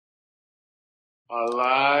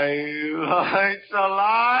Alive! It's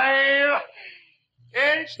alive!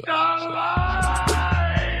 It's alive!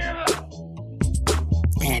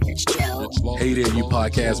 Average Joe. Hey there, you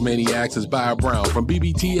podcast maniacs. It's Byron Brown from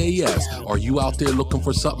BBTAS. Are you out there looking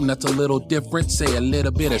for something that's a little different, say a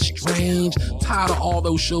little bit of strange? Tired of all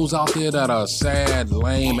those shows out there that are sad,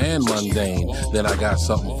 lame, and mundane? Then I got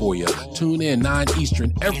something for you. Tune in 9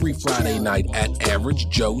 Eastern every Friday night at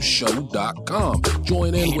AverageJoeShow.com.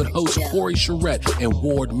 Join in with host Corey Charette and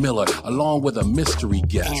Ward Miller, along with a mystery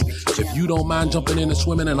guest. If you don't mind jumping in and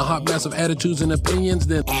swimming in a hot mess of attitudes and opinions,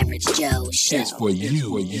 then Average Joe Show. it's for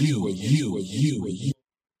you.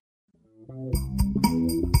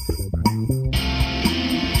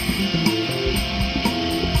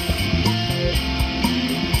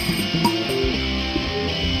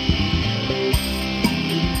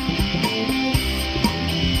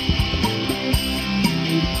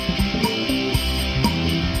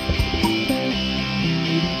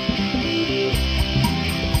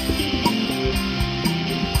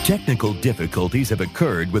 Technical difficulties have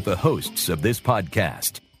occurred with the hosts of this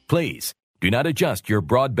podcast. Please do not adjust your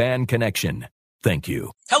broadband connection. Thank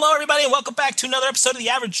you. Hello, everybody, and welcome back to another episode of the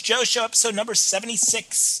Average Joe Show, episode number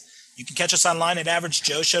 76. You can catch us online at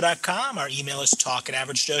AverageJoeShow.com. Our email is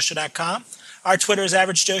talk@AverageJoeShow.com. Our Twitter is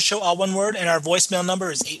Average Joe Show, all one word, and our voicemail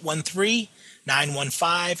number is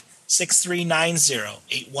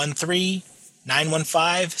 813-915-6390.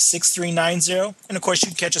 813-915-6390. And, of course, you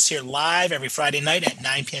can catch us here live every Friday night at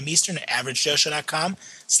 9 p.m. Eastern at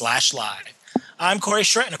AverageJoeShow.com/live. I'm Corey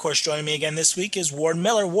Charette, and, of course, joining me again this week is Ward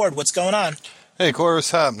Miller. Ward, what's going on? Hey, Corey, what's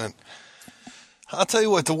happening? I'll tell you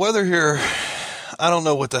what, the weather here, I don't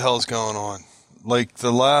know what the hell's going on. Like,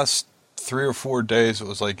 the last 3 or 4 days, it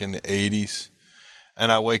was like in the 80s.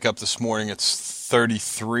 And I wake up this morning, it's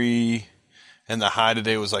 33, and the high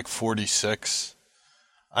today was like 46.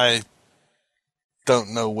 I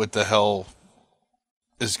don't know what the hell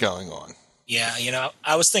is going on. Yeah, you know,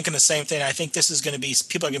 I was thinking the same thing. I think this is going to be,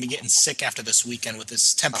 people are going to be getting sick after this weekend with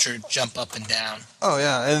this temperature jump up and down. Oh,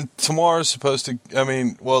 yeah, and tomorrow's supposed to, I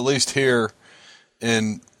mean, well, at least here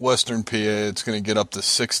in Western PA, it's going to get up to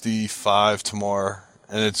 65 tomorrow,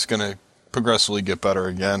 and it's going to progressively get better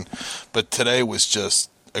again. But today was just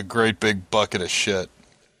a great big bucket of shit.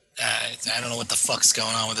 I don't know what the fuck's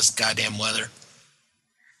going on with this goddamn weather.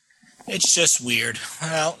 It's just weird.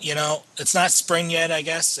 Well, you know, it's not spring yet, I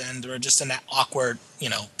guess, and we're just in that awkward, you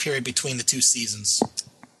know, period between the two seasons.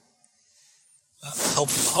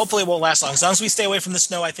 Hopefully it won't last long. As long as we stay away from the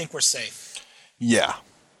snow, I think we're safe. Yeah.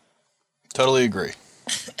 Totally agree.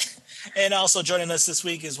 And also joining us this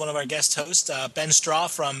week is one of our guest hosts, Ben Straw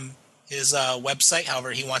from his website, however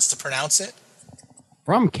he wants to pronounce it.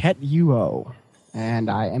 From KetUO. And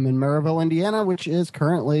I am in Maryville, Indiana, which is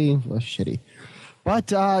currently shitty.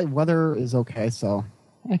 But weather is okay, so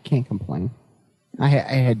I can't complain. I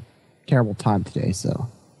had terrible time today, so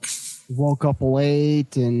woke up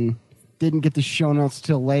late and didn't get the show notes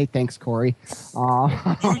till late. Thanks, Corey.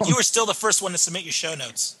 You were still the first one to submit your show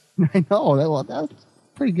notes. I know. That's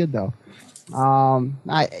pretty good, though.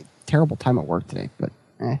 Terrible time at work today, but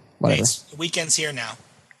whatever. Okay, the weekend's here now.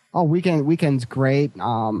 Oh, weekend's great.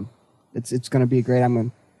 It's going to be great.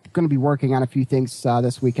 I'm going to be working on a few things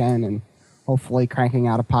this weekend and hopefully cranking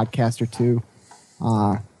out a podcast or two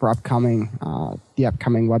for the upcoming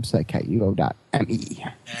website, ketuo.me.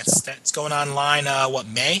 That's going online,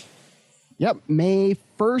 May? Yep, May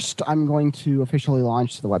 1st, I'm going to officially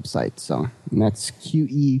launch the website. So that's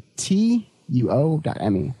ketuo.me.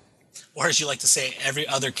 Or as you like to say, every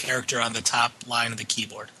other character on the top line of the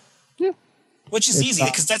keyboard. Yeah. Which is easy,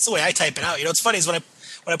 because that's the way I type it out. You know, what's funny is when I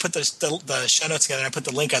put the show notes together and I put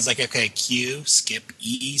the link, I was like, okay, Q, skip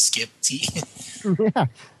E, skip T. Yeah,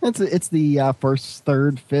 it's the first,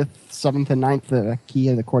 third, fifth, seventh, and ninth key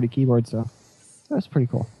of the QWERTY keyboard, so that's pretty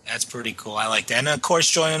cool. That's pretty cool. I like that. And, of course,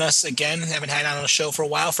 joining us again, haven't had on a show for a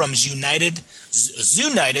while, from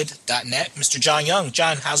Zoonited.net, Mr. John Young.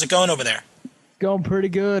 John, how's it going over there? Going pretty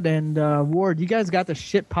good. And, Ward, you guys got the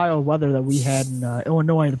shit pile of weather that we had in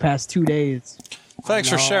Illinois the past 2 days. Thanks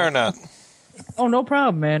for sharing that. Oh, no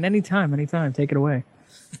problem, man. Anytime. Take it away.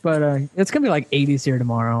 But it's going to be like 80s here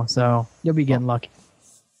tomorrow, so you'll be getting lucky.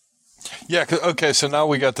 Yeah, okay, so now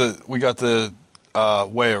we got the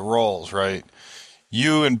way it rolls, right?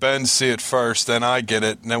 You and Ben see it first, then I get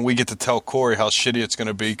it, and then we get to tell Corey how shitty it's going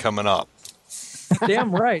to be coming up.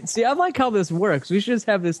 Damn right. See, I like how this works. We should just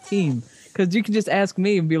have this team, because you can just ask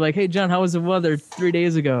me and be like, hey, John, how was the weather 3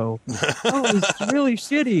 days ago? Oh, it was really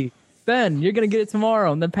shitty. Ben, you're going to get it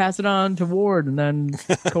tomorrow, and then pass it on to Ward, and then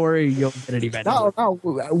Corey, you'll get it eventually. No,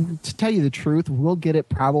 to tell you the truth, we'll get it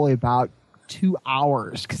probably about 2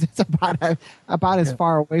 hours because it's about as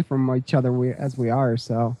far away from each other as we are.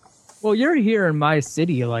 So, Well, you're here in my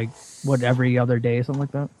city, like what, every other day, something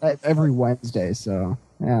like that. Every Wednesday. So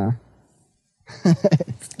yeah,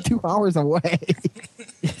 it's 2 hours away.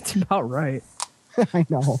 It's about right. I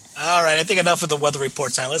know. All right, I think enough of the weather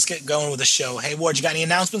report time. Let's get going with the show. Hey, Ward, you got any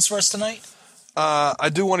announcements for us tonight? I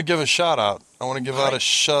do want to give a shout out. I want to give out a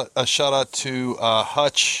shout out to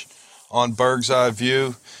Hutch on Berg's Eye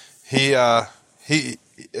View. He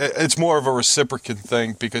it's more of a reciprocant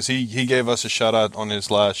thing because he gave us a shout out on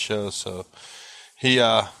his last show, so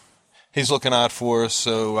he's looking out for us.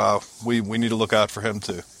 So we need to look out for him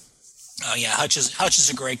too. Oh yeah, Hutch is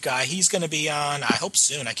a great guy. He's going to be on, I hope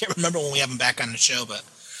soon. I can't remember when we have him back on the show, but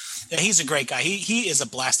yeah, he's a great guy. He is a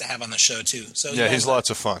blast to have on the show too. So yeah, he's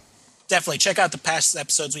lots of fun. Definitely check out the past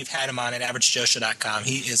episodes we've had him on at AverageJoeShow.com.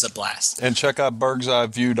 He is a blast. And check out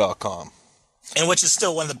BergsEyeView.com. And which is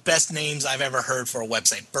still one of the best names I've ever heard for a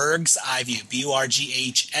website. Berg's Eye View.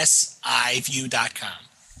 BURGHSIView.com.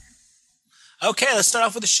 Okay, let's start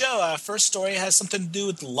off with the show. First story has something to do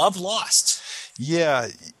with Love Lost. Yeah.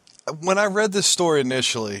 When I read this story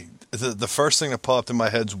initially, the first thing that popped in my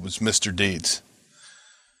head was Mr. Deeds.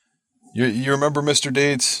 You remember Mr.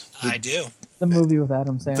 Deeds? I do. The movie with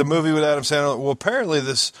Adam Sandler. The movie with Adam Sandler. Well, apparently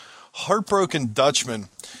this heartbroken Dutchman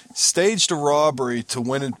staged a robbery to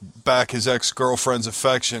win back his ex-girlfriend's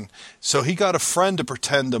affection. So he got a friend to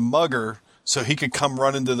pretend to mug her so he could come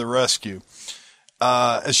running to the rescue.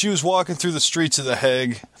 As she was walking through the streets of The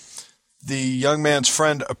Hague, the young man's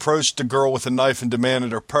friend approached the girl with a knife and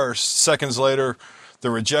demanded her purse. Seconds later,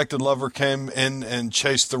 the rejected lover came in and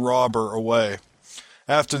chased the robber away.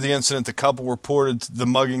 After the incident, the couple reported the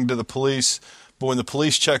mugging to the police, but when the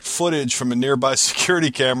police checked footage from a nearby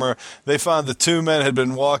security camera, they found the two men had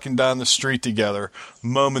been walking down the street together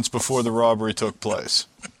moments before the robbery took place.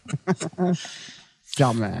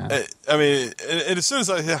 Dumbass. I mean, and as soon as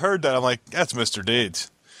I heard that, I'm like, that's Mr.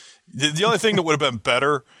 Deeds. The only thing that would have been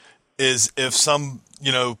better is if some,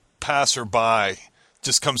 passerby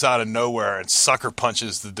just comes out of nowhere and sucker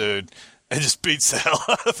punches the dude and just beats the hell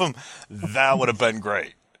out of him. That would have been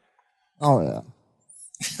great. Oh, yeah.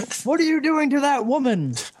 What are you doing to that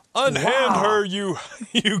woman? Unhand her, you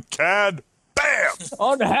cad. Bam!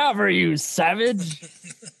 Unhand her, you savage.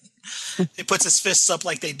 He puts his fists up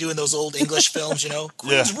like they do in those old English films,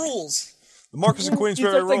 Queen's rules. The Marcus and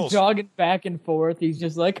Queensberry He's rules. like jogging back and forth. He's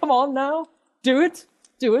just like, come on now. Do it.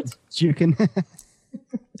 Jukin.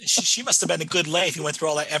 She must have been a good lay if he went through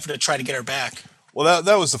all that effort to try to get her back. Well,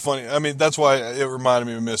 that was the funny. I mean, that's why it reminded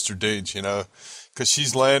me of Mr. Deeds, because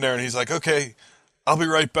she's laying there and he's like, okay, I'll be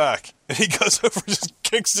right back. And he goes over and just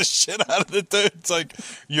kicks the shit out of the dude. It's like,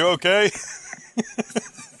 you okay?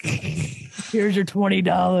 Here's your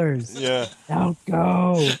 $20. Yeah. Now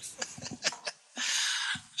go.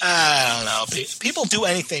 I don't know. People do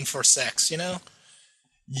anything for sex, Yeah.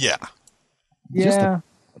 Yeah.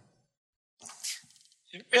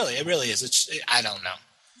 It really is. I don't know.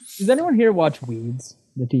 Does anyone here watch Weeds,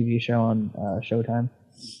 the TV show on Showtime?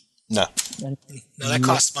 No. No, that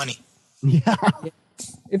costs money. Yeah.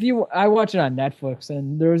 I watch it on Netflix,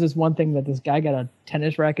 and there was this one thing that this guy got a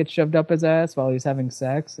tennis racket shoved up his ass while he was having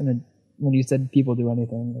sex, and when you said people do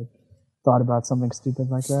anything, like, thought about something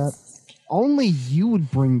stupid like that. Only you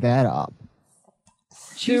would bring that up.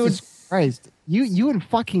 Jesus Christ. You and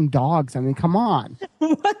fucking dogs. I mean, come on.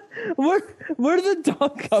 What? Where did the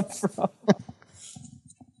dog come from?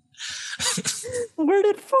 Where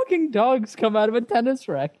did fucking dogs come out of a tennis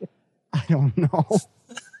racket? I don't know.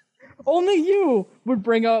 Only you would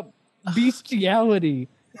bring up bestiality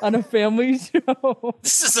on a family show.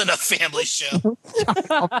 This isn't a family show.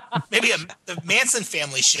 Maybe the Manson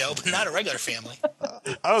family show, but not a regular family.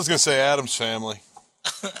 I was going to say Addams Family.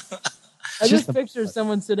 I just picture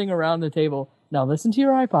someone sitting around the table. Now listen to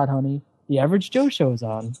your iPod, honey. The Average Joe Show is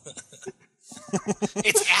on.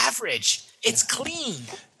 It's average. It's clean.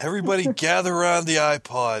 Everybody gather around the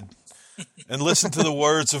iPod and listen to the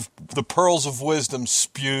words of the pearls of wisdom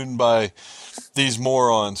spewed by these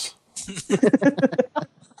morons.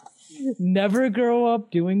 Never grow up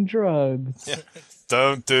doing drugs. Yeah.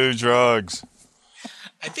 Don't do drugs.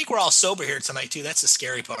 I think we're all sober here tonight, too. That's the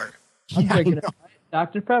scary part. I'm drinking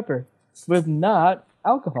Dr. Pepper with not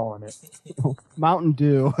alcohol in it. Mountain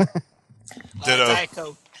Dew. Ditto. Diet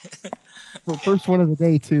Coke. Well, first one of the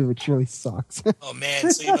day, too, which really sucks. Oh,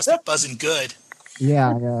 man. So you must be buzzing good.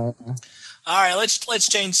 Yeah. All right, let's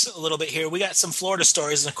change a little bit here. We got some Florida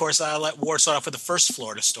stories, and of course, I'll let Ward start off with the first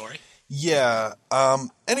Florida story. Yeah.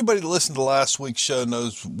 Anybody that listened to last week's show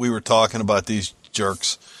knows we were talking about these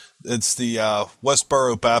jerks. It's the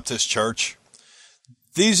Westboro Baptist Church.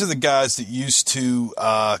 these are the guys that used to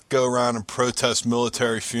go around and protest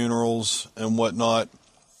military funerals and whatnot.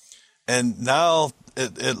 And now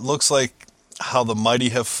it looks like how the mighty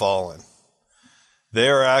have fallen. They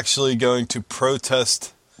are actually going to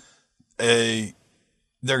protest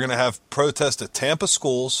they're going to have protest at Tampa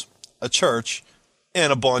schools, a church,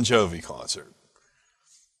 and a Bon Jovi concert.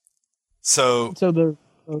 So they're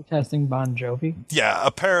protesting Bon Jovi? Yeah,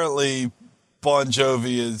 apparently Bon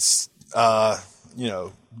Jovi is,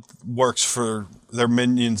 works for their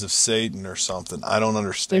minions of Satan or something. I don't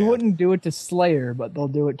understand. They wouldn't do it to Slayer, but they'll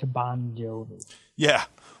do it to Bon Jovi. Yeah.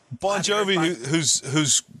 Bon Jovi,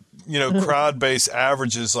 whose crowd base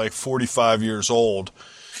averages like 45 years old.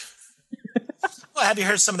 Well, have you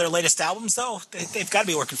heard some of their latest albums, though? They've got to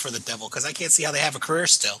be working for the devil, because I can't see how they have a career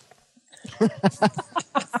still.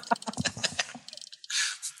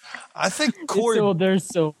 I think Corey...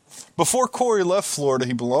 Before Corey left Florida,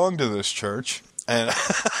 he belonged to this church. And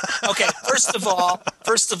okay, first of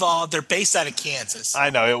all, they're based out of Kansas. I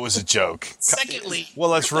know, it was a joke. Secondly... Well,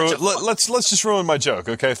 let's just ruin my joke,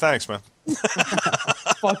 okay? Thanks, man.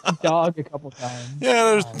 Fuck the dog a couple times.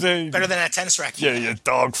 Yeah, better than that tennis racket. Yeah, you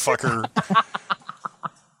dog fucker.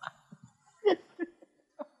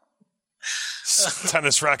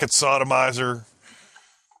 Tennis racket sodomizer.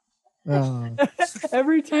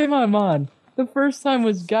 Every time I'm on, the first time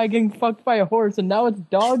was guy getting fucked by a horse, and now it's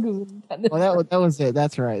dog. Well, that was it.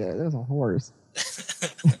 That's right. That was a horse.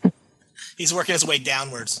 He's working his way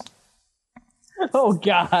downwards. Oh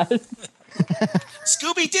God.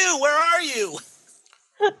 Scooby-Doo, where are you?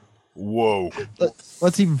 Whoa.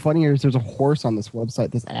 What's even funnier is there's a horse on this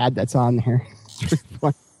website, this ad that's on there.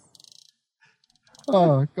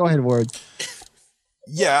 Oh, go ahead, Ward.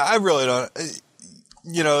 Yeah, I really don't.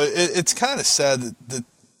 It's kind of sad that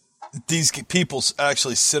these people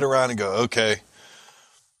actually sit around and go, okay,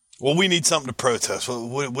 well, we need something to protest.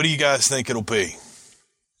 What do you guys think it'll be?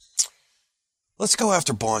 Let's go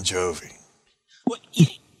after Bon Jovi. Well,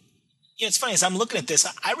 it's funny, as I'm looking at this,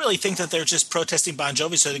 I really think that they're just protesting Bon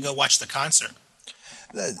Jovi so they can go watch the concert.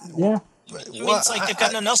 Yeah. It's like they've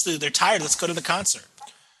got nothing else to do. They're tired. Let's go to the concert.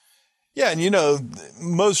 Yeah, and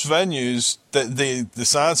most venues, the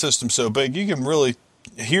sound system's so big, you can really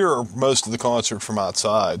hear most of the concert from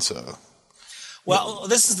outside. So, well,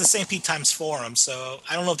 this is the St. Pete Times Forum, so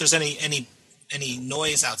I don't know if there's any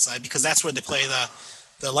noise outside, because that's where they play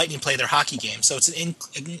the Lightning play their hockey game. So it's an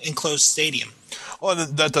enclosed stadium. Well,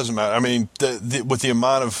 that doesn't matter. I mean, with the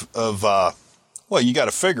amount of well, you got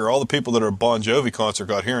to figure all the people that are at a Bon Jovi concert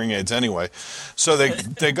got hearing aids anyway, so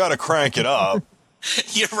they got to crank it up.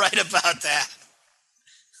 You're right about that.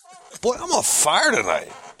 Boy, I'm on fire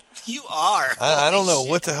tonight. You are. I don't know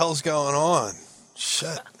what the hell's going on.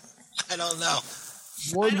 Shit. I don't know.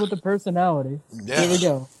 Ward with the personality. Yeah. Here we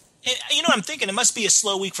go. And, I'm thinking it must be a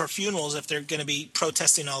slow week for funerals if they're going to be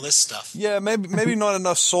protesting all this stuff. Yeah, maybe not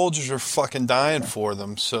enough soldiers are fucking dying for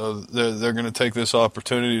them, so they're going to take this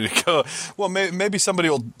opportunity to go. Well, maybe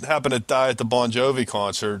somebody will happen to die at the Bon Jovi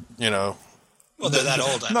concert. Well, they're that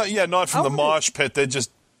old. Not from the mosh pit. They just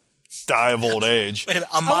die of old age. Wait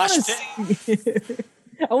a mosh pit?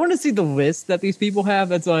 I want to see the list that these people have.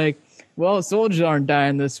 That's like, well, soldiers aren't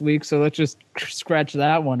dying this week, so let's just scratch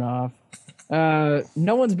that one off.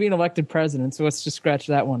 No one's being elected president, so let's just scratch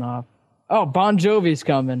that one off. Oh, Bon Jovi's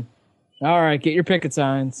coming. All right, get your picket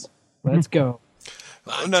signs. Let's go.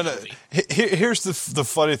 No. Here's the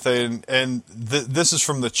funny thing, and this is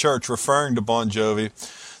from the church referring to Bon Jovi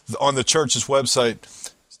on the church's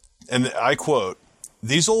website, and I quote,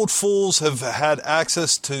 "These old fools have had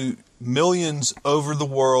access to millions over the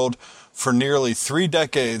world for nearly 3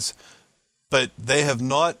 decades, but they have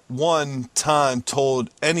not one time told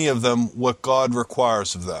any of them what God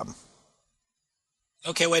requires of them."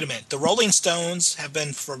 Okay, wait a minute. The Rolling Stones have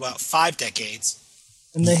been for about 5 decades.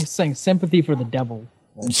 And they sing Sympathy for the Devil.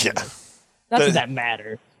 Yeah. Not that that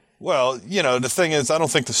matter. Well, the thing is, I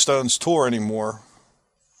don't think the Stones tour anymore.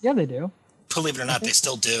 Yeah, they do. Believe it or not, they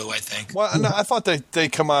still do, I think. Well, no, I thought they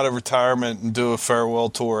come out of retirement and do a farewell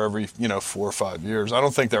tour every 4 or 5 years. I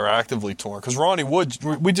don't think they're actively touring. Because Ronnie Wood,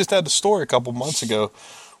 we just had the story a couple months ago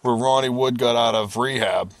where Ronnie Wood got out of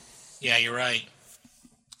rehab. Yeah, you're right.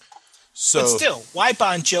 So, but still, why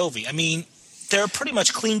Bon Jovi? I mean, they're a pretty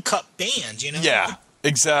much clean-cut band, Yeah,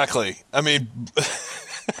 exactly. I mean...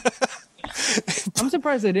 I'm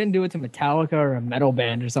surprised they didn't do it to Metallica or a metal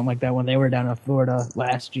band or something like that when they were down in Florida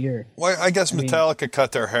last year. Well, I guess Metallica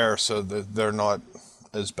cut their hair so that they're not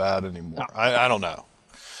as bad anymore. Oh. I don't know.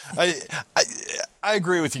 I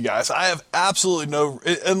agree with you guys. I have absolutely no...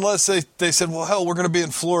 Unless they said, well, hell, we're going to be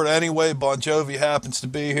in Florida anyway. Bon Jovi happens to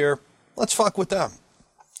be here. Let's fuck with them.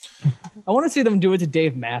 I want to see them do it to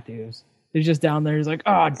Dave Matthews. He's just down there. He's like,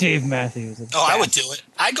 "Oh, Dave Matthews." I would do it.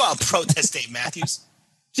 I'd go out and protest Dave Matthews.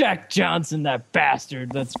 Jack Johnson, that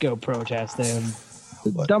bastard. Let's go protest him.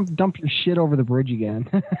 Dump your shit over the bridge again.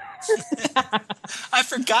 I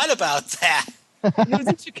forgot about that. He was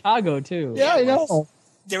in Chicago too. Yeah, I know.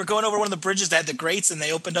 They were going over one of the bridges that had the grates, and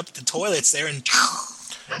they opened up the toilets there, and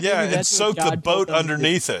Yeah, and that's what soaked the God boat told them to do.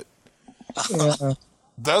 underneath it. Yeah.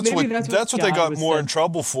 That's Maybe what that's what they God got was more saying. in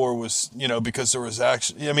trouble for was, because there was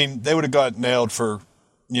actually, I mean, they would have got nailed for,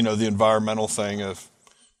 the environmental thing of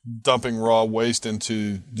dumping raw waste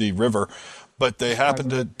into the river, but they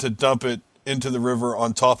happened to dump it into the river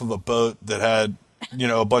on top of a boat that had,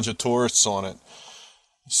 a bunch of tourists on it.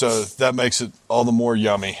 So that makes it all the more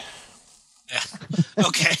yummy. yeah.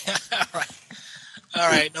 Okay, all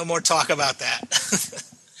right. No more talk about that.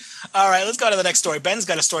 All right, let's go to the next story. Ben's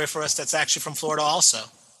got a story for us that's actually from Florida, also.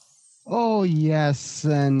 Oh yes,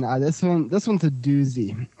 and this one's a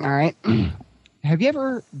doozy. All right. Have you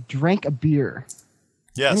ever drank a beer?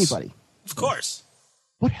 Yes. Anybody? Of course.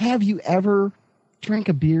 But have you ever drank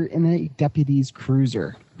a beer in a deputy's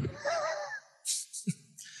cruiser?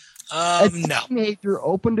 A No. teenager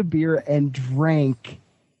opened a beer and drank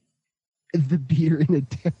the beer in a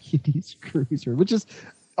deputy's cruiser, which is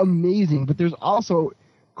amazing. But there's also,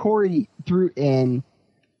 Corey threw in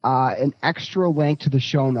an extra link to the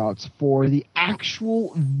show notes for the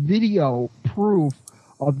actual video proof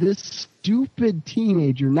of this stupid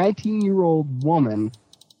teenager, 19-year-old woman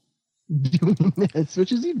doing this,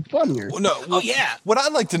 which is even funnier. Well, no. Oh, yeah. What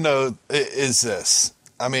I'd like to know is this.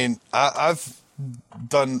 I mean, I've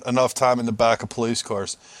done enough time in the back of police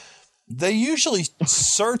cars. They usually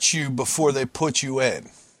search you before they put you in.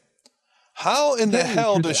 How in the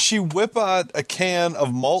hell does she whip out a can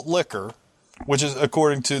of malt liquor, which is,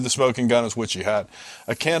 according to the smoking gun, is what she had,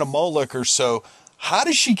 a can of malt liquor. So how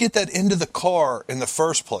does she get that into the car in the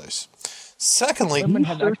first place? Secondly, Women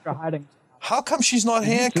have extra hiding. how come she's not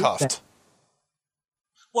handcuffed?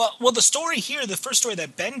 Well, the story here, the first story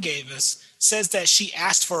that Ben gave us, says that she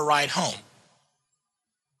asked for a ride home.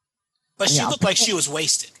 But she looked like she was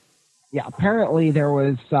wasted. Yeah, apparently there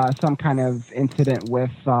was some kind of incident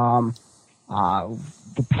with the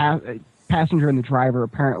passenger and the driver.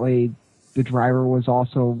 Apparently the driver was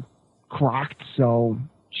also crocked, so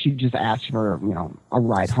she just asked for, a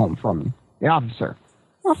ride home from the officer.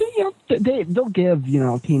 Well, they'll give,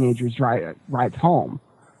 teenagers rides home.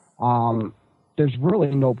 There's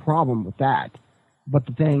really no problem with that. But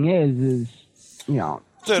the thing is,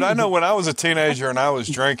 Dude, I know when I was a teenager and I was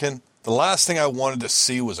drinking, the last thing I wanted to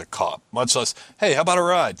see was a cop, much less, hey, how about a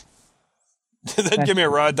ride? They'd give me a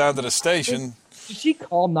ride down to the station. Did she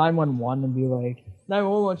call 911 and be like,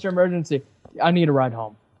 911, what's your emergency? I need a ride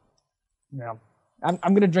home. I'm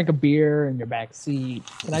going to drink a beer in your back seat.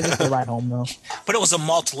 Can I just get a ride home, though? But it was a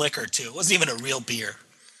malt liquor, too. It wasn't even a real beer.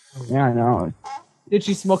 Yeah, I know. Did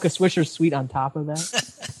she smoke a Swisher Sweet on top of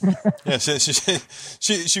that? Yeah,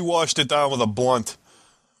 she washed it down with a blunt.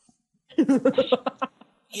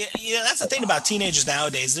 Yeah, that's the thing about teenagers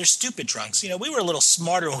nowadays. They're stupid drunks. We were a little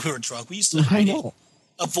smarter when we were drunk. We used to I hide it. know.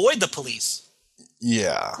 Avoid the police.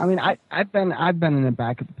 Yeah. I mean, I've been in the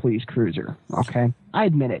back of the police cruiser. Okay, I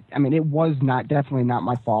admit it. I mean, it was definitely not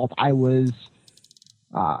my fault. I was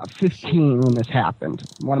 15 when this happened.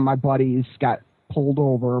 One of my buddies got pulled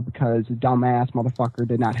over because a dumbass motherfucker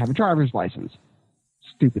did not have a driver's license.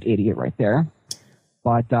 Stupid idiot, right there.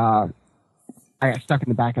 But I got stuck in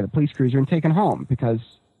the back of the police cruiser and taken home because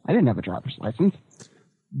I didn't have a driver's license.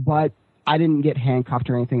 But I didn't get handcuffed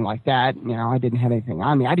or anything like that. I didn't have anything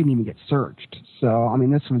on me. I didn't even get searched. So, I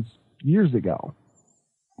mean, this was years ago.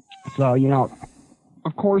 So,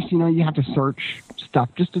 of course, you have to search stuff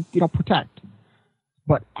just to, protect.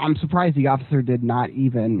 But I'm surprised the officer did not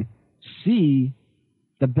even see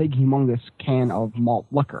the big, humongous can of malt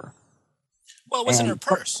liquor. Well, it was in her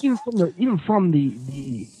purse. Even from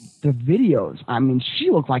the videos, I mean,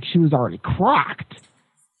 she looked like she was already crocked.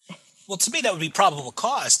 Well, to me, that would be probable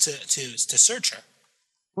cause to search her.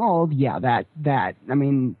 Well, yeah, that. I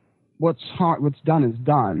mean, what's done is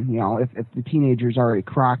done. If the teenager's already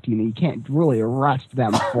crocked, you can't really arrest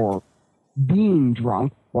them for being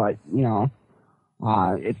drunk. But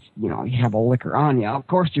it's you have a liquor on you. Of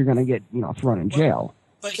course, you're gonna get thrown in jail.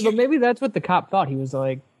 But maybe that's what the cop thought. He was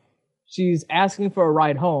like, she's asking for a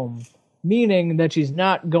ride home, meaning that she's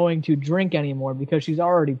not going to drink anymore because she's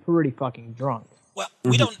already pretty fucking drunk. Well,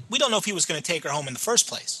 we don't know if he was going to take her home in the first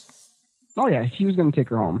place. Oh yeah, he was going to take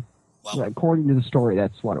her home. Well, according to the story,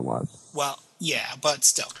 that's what it was. Well, yeah, but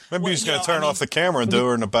still. Maybe he's going to turn off the camera and do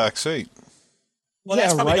her in the back seat. Well,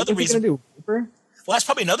 that's probably another What's he reason. gonna do? Rape her? Well, that's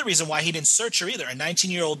probably another reason why he didn't search her either. A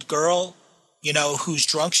 19-year-old girl, who's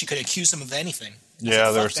drunk, she could accuse him of anything.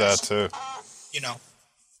 Yeah, there's that too.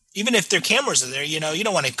 Even if their cameras are there, you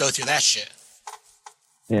don't want to go through that shit.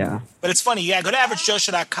 Yeah. But it's funny. Yeah, go to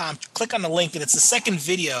averagejoeshow.com, click on the link, and it's the second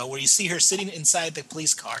video where you see her sitting inside the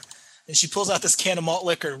police car. And she pulls out this can of malt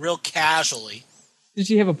liquor real casually. Did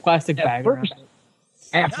she have a plastic bag around it?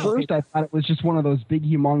 At first, I thought it was just one of those big,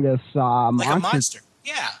 humongous Like monsters. a monster.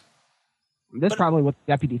 Yeah. That's probably what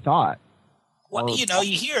the deputy thought. Well, you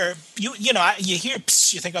hear, you hear,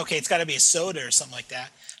 psst, you think, okay, it's got to be a soda or something like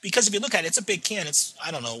that. Because if you look at it, it's a big can. It's, I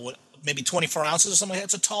don't know, maybe 24 ounces or something like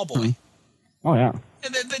that. It's a tall boy. Mm-hmm. Oh, yeah.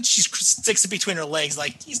 And then she sticks it between her legs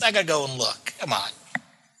like, he's not going to go and look. Come on.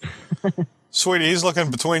 Sweetie, he's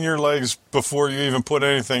looking between your legs before you even put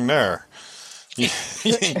anything there.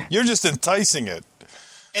 You're just enticing it.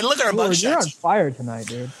 And look at her mugshot. You're on fire tonight,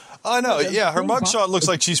 dude. I know. Yeah, her mugshot looks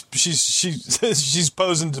like she's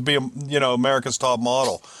posing to be America's top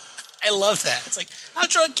model. I love that. It's like, how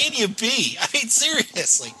drunk can you be? I mean,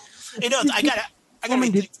 seriously. I gotta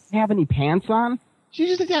Woman didn't have any pants on. She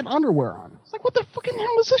just had underwear on. It's like, what the fucking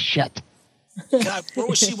hell is this shit? God, where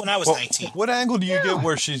was she when I was 19? What angle do you get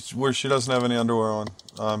where she doesn't have any underwear on?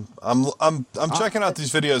 I'm checking out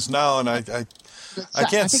these videos now, and I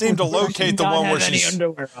can't seem to locate the one where she's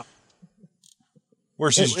underwear on.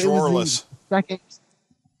 Where she's drawerless.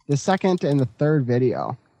 The second and the third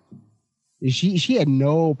video. She had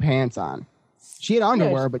no pants on. She had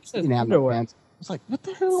underwear, but she didn't have no pants. I was like, what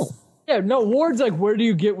the hell? Yeah, no, Ward's like, where do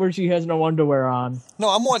you get where she has no underwear on? No,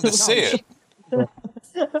 I'm wanting to see it.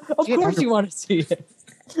 Of course you want to see it.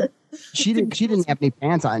 She didn't have any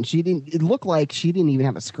pants on. It looked like she didn't even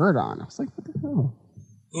have a skirt on. I was like, what the hell?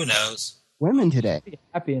 Who knows? Women today.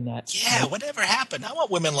 Happy in that. Yeah, whatever happened? I want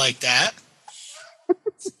women like that.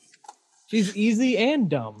 She's easy and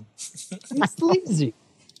dumb. She's lazy.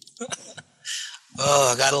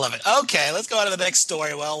 Oh, gotta love it. Okay, let's go on to the next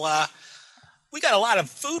story. Well, we got a lot of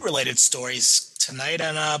food-related stories tonight,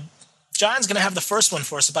 and John's going to have the first one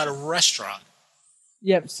for us about a restaurant.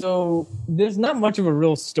 Yep, so there's not much of a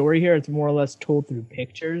real story here. It's more or less told through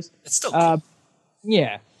pictures. It's still cool.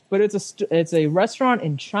 Yeah, but it's a restaurant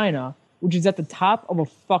in China, which is at the top of a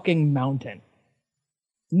fucking mountain.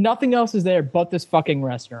 Nothing else is there but this fucking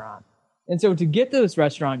restaurant. And so to get to this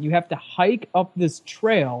restaurant, you have to hike up this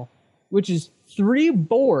trail, which is 3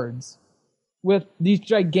 boards with these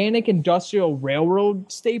gigantic industrial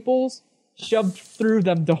railroad staples shoved through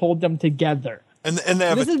them to hold them together. And they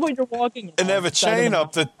have this is what you're walking on. And they have a chain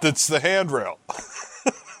up that's the handrail.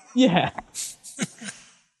 Yeah.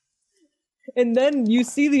 And then you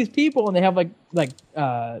see these people, and they have like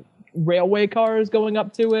railway cars going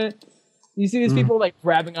up to it. You see these people like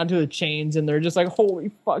grabbing onto the chains, and they're just like, "Holy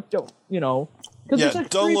fuck!" Don't Yeah, like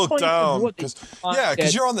don't look down.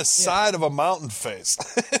 Because you're on the Yeah. side of a mountain face.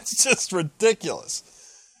 It's just ridiculous.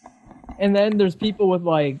 And then there's people with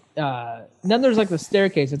then there's like the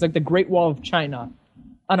staircase. It's like the Great Wall of China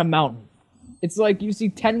on a mountain. It's like you see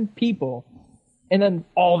 10 people, and then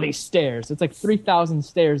all these stairs. It's like 3,000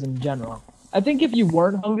 stairs in general. I think if you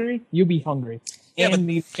weren't hungry, you'd be hungry. Yeah, and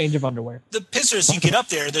need a change of underwear. The pissers, you get up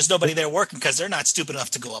there's nobody there working because they're not stupid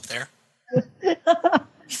enough to go up there.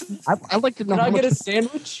 I'd like to know Can how I much get a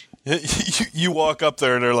sandwich? You walk up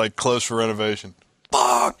there and they're like closed for renovation.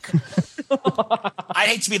 Fuck! I'd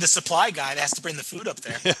hate to be the supply guy that has to bring the food up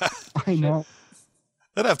there. Yeah. I know.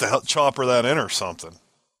 They'd have to help chopper that in or something.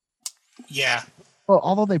 Yeah. Well,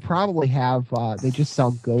 although they probably have, they just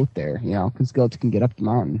sell goat there, because goats can get up the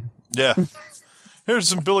mountain. Yeah. Here's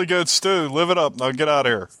some Billy Goat stew. Live it up. Now get out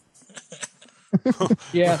of here.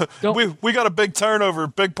 Yeah. We got a big turnover,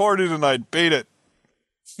 big party tonight. Beat it.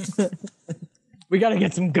 We got to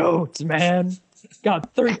get some goats, man.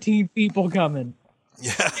 Got 13 people coming.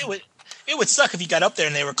 Yeah. It would suck if you got up there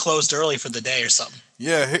and they were closed early for the day or something.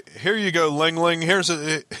 Yeah, here you go, Ling Ling. Here's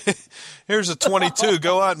a 22.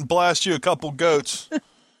 Go out and blast you a couple goats.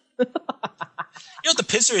 You know what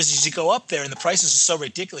the pisser is you go up there and the prices are so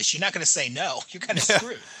ridiculous, you're not going to say no. You're kind of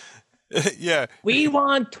screwed. Yeah. We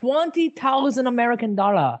want 20,000 American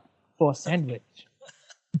dollar for a sandwich.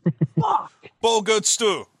 Fuck. Bowl goat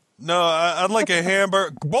stew. No, I'd like a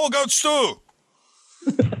hamburger. Bowl goat stew.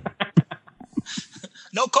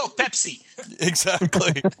 No Coke, Pepsi.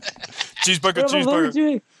 Exactly.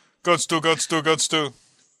 Cheeseburger. Goat stew, goat stew, goat stew.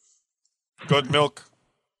 Goat milk.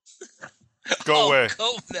 Go away.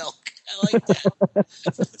 Goat milk. I like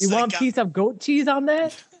that. You want a piece of goat cheese on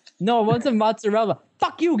that? No, I want some mozzarella.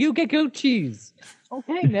 Fuck you. You get goat cheese.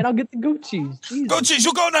 Okay, man, I'll get the goat cheese. Jesus. Goat cheese,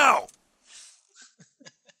 you go now.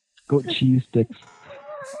 Goat cheese sticks.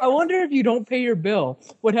 I wonder if you don't pay your bill,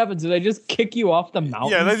 what happens? Do they just kick you off the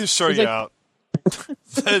mountain? Yeah, they just throw It's you like- out.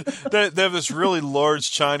 they have this really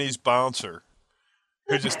large Chinese bouncer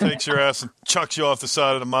who just takes your ass and chucks you off the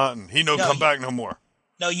side of the mountain. He no come back no more.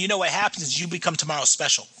 No, you know what happens is you become tomorrow's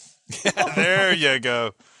special. Yeah, there you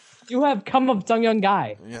go. You have come up some young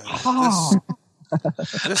guy. Yeah,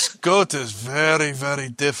 this goat is very, very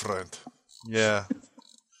different. Yeah.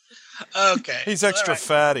 Okay. He's extra All right.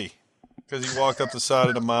 fatty because he walked up the side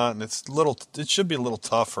of the mountain. It should be a little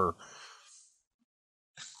tougher.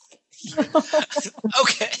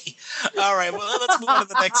 Okay. All right. Well, let's move on to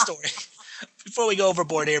the next story. Before we go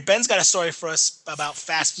overboard here, Ben's got a story for us about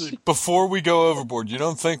fast food. Before we go overboard, you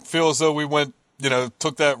don't feel as though we went,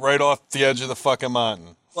 took that right off the edge of the fucking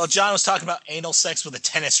mountain. Well, John was talking about anal sex with a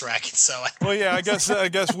tennis racket, so Well, yeah, I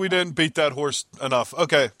guess we didn't beat that horse enough.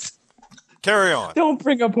 Okay, carry on. Don't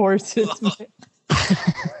bring up horses.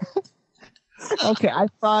 Okay, I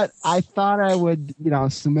thought I would,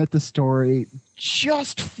 submit the story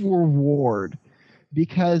just for Ward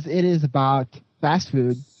because it is about fast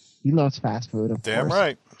food. He loves fast food, of Damn course.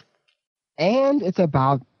 right. And it's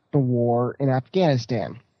about the war in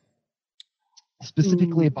Afghanistan.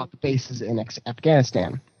 Specifically about the bases in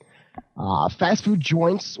Afghanistan. Fast food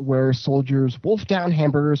joints where soldiers wolf down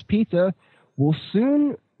hamburgers, pizza will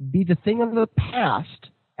soon be the thing of the past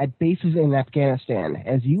at bases in Afghanistan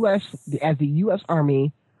as the U.S.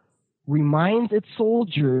 Army reminds its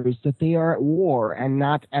soldiers that they are at war and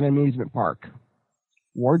not at an amusement park.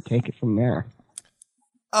 Ward, take it from there.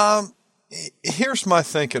 Here's my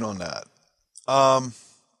thinking on that.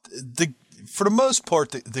 For the most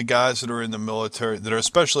part, the guys that are in the military, that are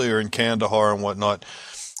especially are in Kandahar and whatnot,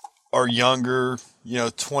 are younger.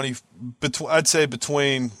 20. I'd say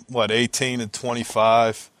between 18 and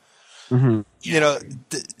 25. Mm-hmm.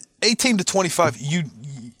 18 to 25.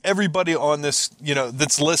 Everybody on this,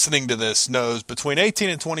 that's listening to this knows between 18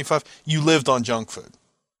 and 25, you lived on junk food.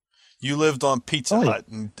 You lived on Pizza Hut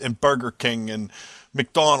and Burger King and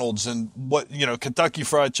McDonald's and Kentucky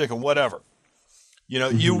Fried Chicken, whatever.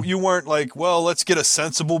 You weren't like, well, let's get a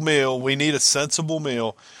sensible meal. We need a sensible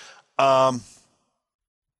meal.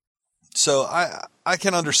 So I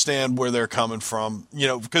can understand where they're coming from,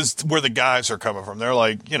 because where the guys are coming from. They're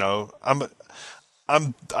like,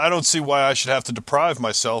 I don't see why I should have to deprive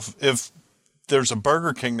myself if there's a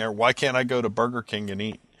Burger King there. Why can't I go to Burger King and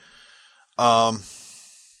eat? Other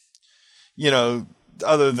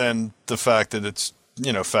than the fact that it's,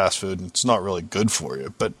 fast food and it's not really good for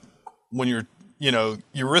you. But when you're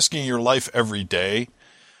risking your life every day,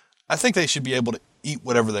 I think they should be able to eat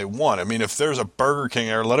whatever they want. I mean, if there's a Burger King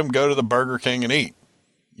there, let them go to the Burger King and eat.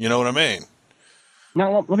 You know what I mean?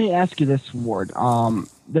 Now, let me ask you this, Ward.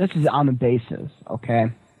 This is on the bases,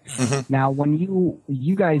 okay? Mm-hmm. Now, when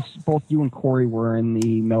you guys, both you and Corey, were in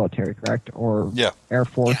the military, correct? Or Air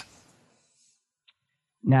Force? Yeah.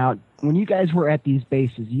 Now, when you guys were at these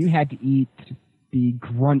bases, you had to eat the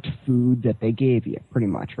grunt food that they gave you, pretty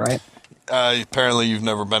much, right? Apparently, you've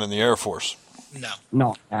never been in the Air Force.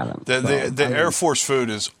 No, I haven't. The Air Force food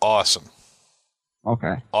is awesome.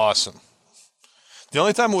 Okay. Awesome. The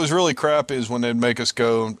only time it was really crappy is when they'd make us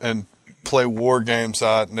go and play war games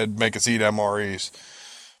out and they'd make us eat MREs.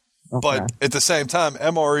 Okay. But at the same time,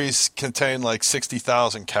 MREs contain like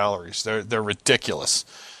 60,000 calories. They're ridiculous.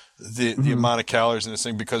 The amount of calories in this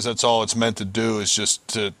thing, because that's all it's meant to do is just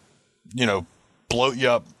to, bloat you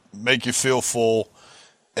up, make you feel full,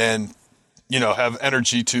 and, have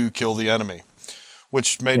energy to kill the enemy.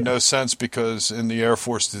 Which made no sense because in the Air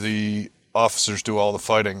Force, the officers do all the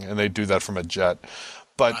fighting, and they do that from a jet.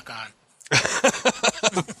 But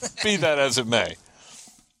be that as it may,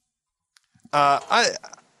 I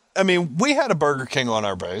mean, we had a Burger King on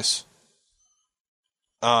our base.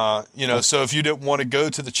 So if you didn't want to go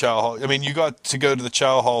to the chow hall, I mean, you got to go to the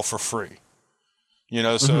chow hall for free.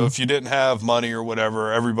 So if you didn't have money or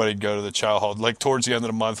whatever, everybody'd go to the chow hall. Like towards the end of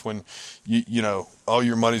the month when all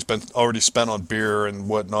your money's been already spent on beer and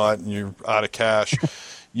whatnot, and you're out of cash,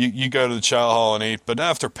 you go to the chow hall and eat. But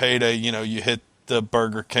after payday, you hit the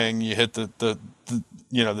Burger King, you hit the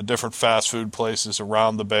different fast food places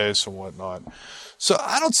around the base and whatnot. So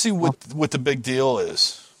I don't see what the big deal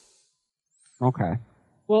is. Okay.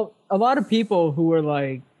 Well, a lot of people who were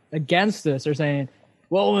like against this are saying,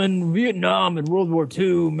 well, in Vietnam in World War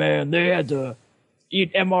II, man, they had to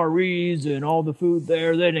eat MREs and all the food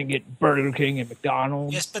there. They didn't get Burger King and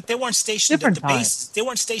McDonald's. Yes, but they weren't stationed at the base. They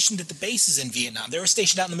weren't stationed at the bases in Vietnam. They were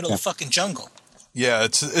stationed out in the middle of the fucking jungle. Yeah,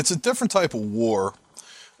 it's a different type of war.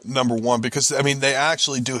 number one, because I mean they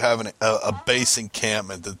actually do have a base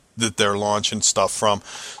encampment that they're launching stuff from.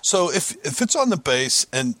 So if it's on the base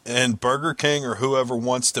and Burger King or whoever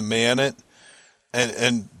wants to man it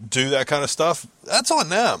and do that kind of stuff, that's on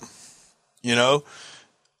them. You know,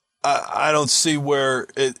 I don't see where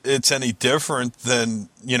it's any different than,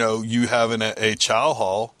 you know, you having a chow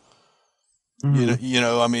hall. Mm-hmm. You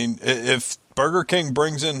know, I mean, if Burger King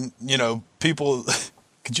brings in, you know, people,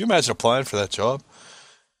 could you imagine applying for that job?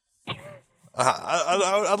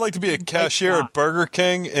 I'd like to be a cashier at Burger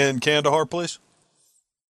King in Kandahar, please.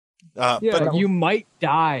 But you might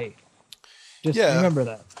die. Just remember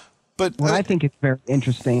that. But what I think is very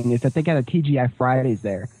interesting is that they got a TGI Fridays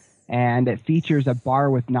there, and it features a bar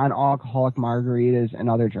with non-alcoholic margaritas and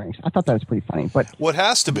other drinks. I thought that was pretty funny. But what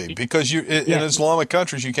has to be, because in Islamic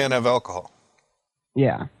countries you can't have alcohol.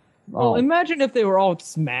 Yeah. Well, imagine if they were all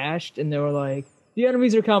smashed and they were like, the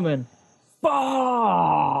enemies are coming.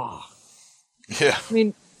 Bah! Yeah. I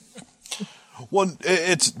mean, well,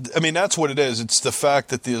 I mean, that's what it is. It's the fact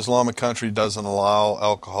that the Islamic country doesn't allow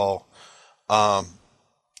alcohol. By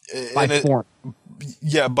form.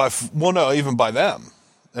 Yeah, no, even by them.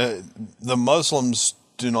 The Muslims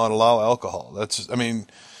do not allow alcohol. It's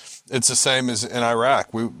the same as in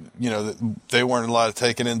Iraq. They weren't allowed to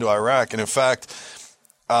take it into Iraq. And in fact,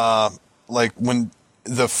 like when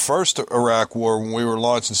the first Iraq war, when we were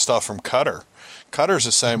launching stuff from Qatar's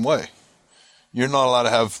the same way. You're not allowed to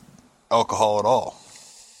have alcohol at all.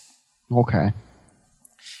 Okay.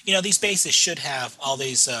 You know, these bases should have all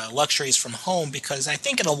these luxuries from home, because I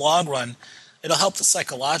think in the long run, it'll help the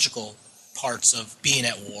psychological parts of being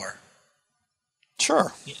at war.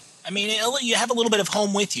 Sure. I mean, you have a little bit of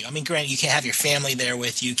home with you. I mean, granted, you can't have your family there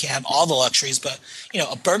with you. You can't have all the luxuries, but, you know,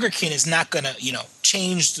 a Burger King is not going to, you know,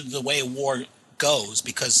 change the way war goes,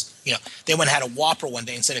 because, you know, they went and had a Whopper one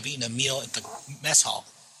day instead of eating a meal at the mess hall.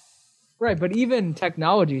 Right, but even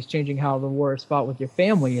technology is changing how the war is fought with your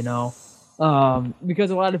family, you know.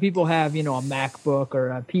 Because a lot of people have, you know, a MacBook or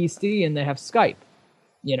a PC and they have Skype,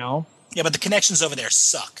 you know. Yeah, but the connections over there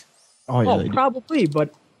suck. Oh, probably,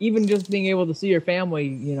 but even just being able to see your family,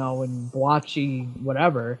 you know, in blotchy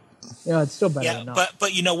whatever, you know, it's still better than nothing.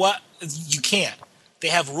 But you know what? You can't. They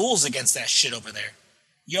have rules against that shit over there.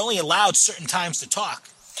 You're only allowed certain times to talk.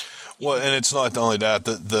 Well, and it's not only that.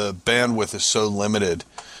 The bandwidth is so limited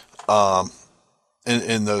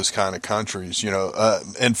in those kind of countries. You know,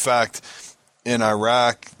 in fact, in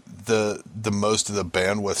Iraq, the most of the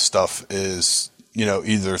bandwidth stuff is, you know,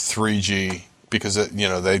 either 3G, because you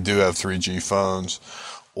know they do have 3G phones,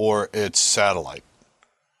 or it's satellite.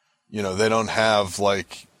 You know, they don't have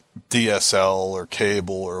like DSL or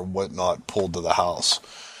cable or whatnot pulled to the house.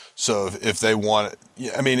 So if they want it,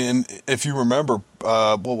 I mean, if you remember,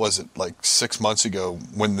 what was it, like 6 months ago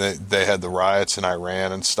when they had the riots in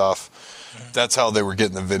Iran and stuff, that's how they were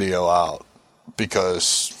getting the video out,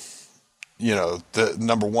 because, you know,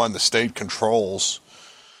 number one, the state controls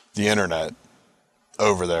the internet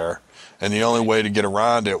over there, and the only way to get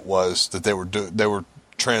around it was that they were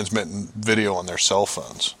transmitting video on their cell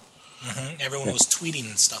phones. Mm-hmm. Everyone was tweeting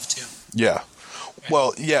and stuff too. Yeah.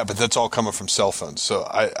 Well, yeah, but that's all coming from cell phones. So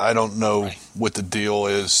I don't know what the deal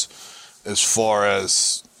is as far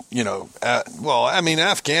as, you know, I mean,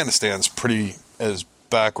 Afghanistan's pretty as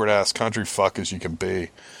backward-ass country fuck as you can be.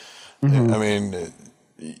 Mm-hmm. I mean,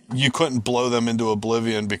 you couldn't blow them into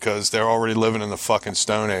oblivion because they're already living in the fucking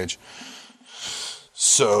Stone Age.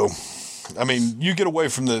 So, I mean, you get away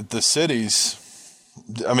from the cities.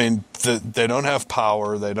 I mean, they don't have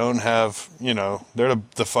power. They don't have, you know, they're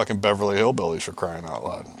the fucking Beverly Hillbillies, for crying out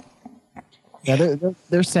loud. Yeah,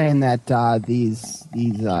 they're saying that these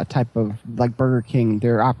type of, like Burger King,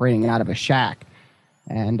 they're operating out of a shack,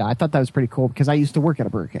 and I thought that was pretty cool because I used to work at a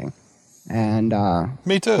Burger King, and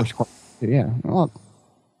me too.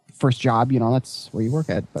 First job, you know, that's where you work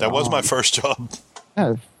at. But, that was my first job.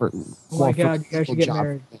 Oh my God, you guys should get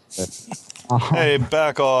married. Hey,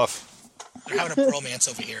 back off. They're having a bromance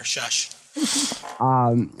over here. Shush.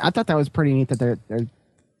 I thought that was pretty neat that they're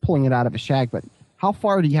pulling it out of a shack, but how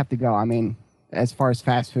far do you have to go? I mean, as far as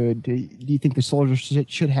fast food, do you think the soldiers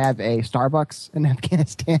should have a Starbucks in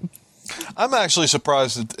Afghanistan? I'm actually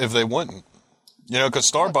surprised if they wouldn't. You know, because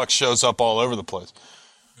Starbucks shows up all over the place.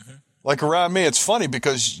 Mm-hmm. Like around me, it's funny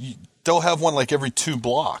because they'll have one like every 2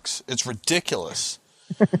 blocks. It's ridiculous.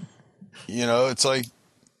 You know, it's like,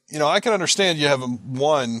 you know, I can understand you have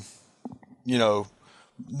one, you know,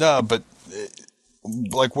 no, but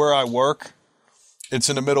like where I work, it's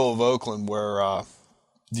in the middle of Oakland where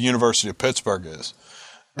the University of Pittsburgh is.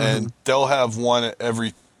 And they'll have one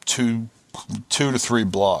every 2 to 3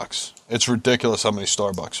 blocks. It's ridiculous how many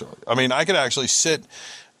Starbucks are. I mean, I could actually sit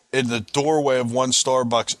in the doorway of one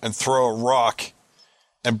Starbucks and throw a rock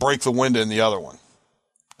and break the window in the other one.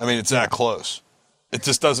 I mean, it's that close. It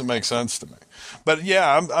just doesn't make sense to me. But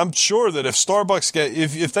yeah, I'm sure that if Starbucks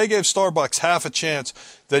if they gave Starbucks half a chance,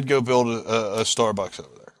 they'd go build a Starbucks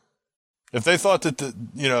over there. If they thought that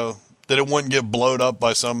that it wouldn't get blowed up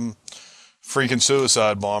by some freaking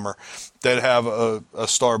suicide bomber, they'd have a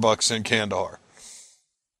Starbucks in Kandahar.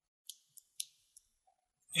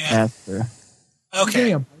 Yeah. That's true.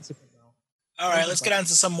 Okay. All right, let's get on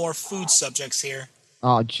to some more food subjects here.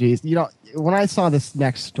 Oh, jeez. When I saw this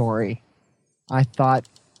next story, I thought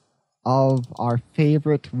of our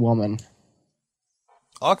favorite woman,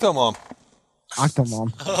 Octomom.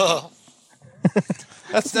 Octomom. Oh,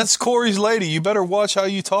 That's Corey's lady. You better watch how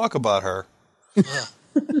you talk about her. all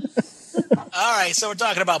right, so we're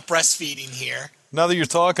talking about breastfeeding here. Now that you're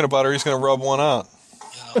talking about her, he's going to rub one out.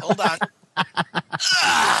 Hold on.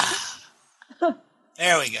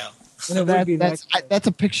 There we go. That's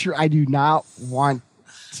a picture I do not want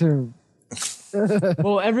to.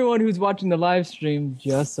 Well, everyone who's watching the live stream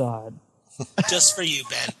just saw it. Just for you,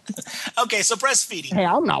 Ben. Okay, so breastfeeding. Hey,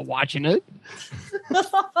 I'm not watching it.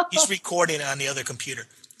 He's recording it on the other computer.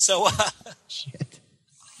 So Shit.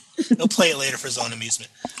 he'll play it later for his own amusement.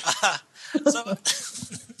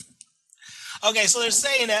 Okay, so they're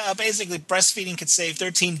saying basically breastfeeding could save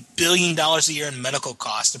 $13 billion a year in medical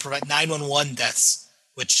costs and prevent 911 deaths,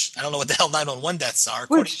 which I don't know what the hell 911 deaths are.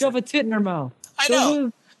 Quick, shove a tit in her mouth. I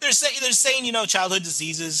know. They're saying childhood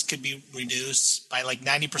diseases could be reduced by like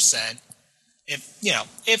 90%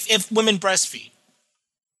 if women breastfeed.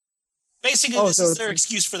 Basically, this is their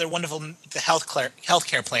excuse for their wonderful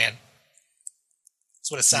healthcare plan.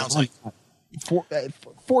 That's what it sounds like.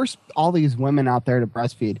 Force all these women out there to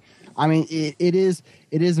breastfeed. I mean, it is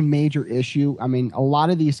a major issue. I mean, a lot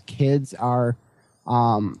of these kids are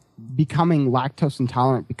becoming lactose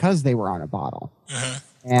intolerant because they were on a bottle. Uh-huh.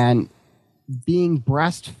 And being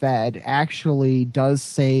breastfed actually does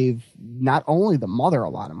save not only the mother a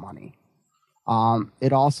lot of money,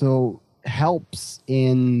 it also helps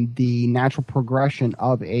in the natural progression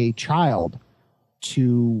of a child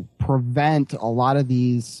to prevent a lot of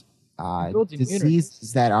these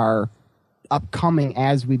diseases that are upcoming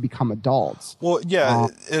as we become adults. Well, yeah,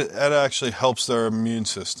 it actually helps their immune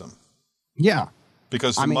system. Yeah.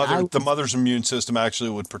 Because the mother's immune system actually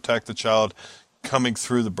would protect the child coming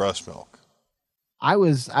through the breast milk. I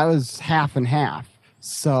was half and half.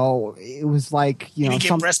 So it was like, you didn't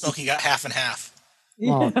get breast milk, you got half and half.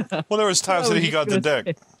 Well, there was times that he got the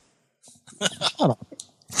dick. Shut up.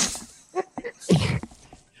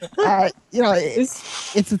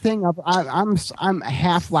 It's a thing of I'm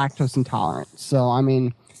half lactose intolerant. So I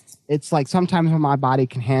mean, it's like sometimes my body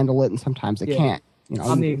can handle it and sometimes it can't.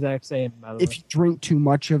 I'm the exact same. By the way, if you drink too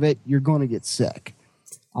much of it, you're going to get sick.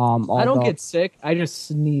 I don't get sick. I just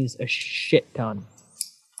sneeze a shit ton.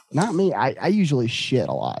 Not me. I usually shit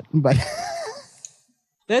a lot, but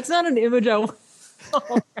that's not an image I want.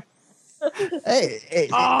 Hey.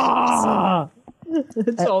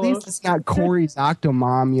 At least it's not Corey's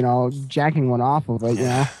Octomom, jacking one off of it.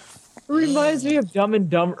 Yeah. It reminds me of Dumb and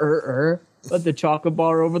Dumb but the chocolate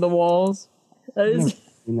bar over the walls. That is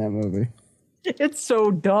in that movie. It's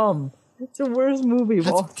so dumb. It's the worst movie of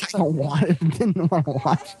all time. Didn't want to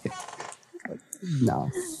watch it.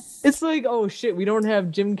 No. It's like, oh shit, we don't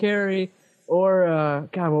have Jim Carrey or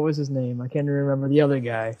God, what was his name? I can't remember the other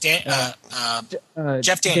guy.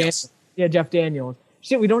 Jeff Daniels. Jeff Daniels.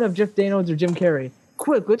 Shit, we don't have Jeff Daniels or Jim Carrey.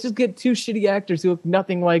 Quick, let's just get two shitty actors who look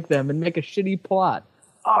nothing like them and make a shitty plot.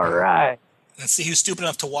 All right. Let's see who's stupid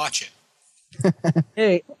enough to watch it.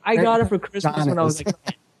 Hey, I got it for Christmas when I was like...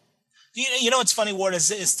 You know what's funny, Ward, is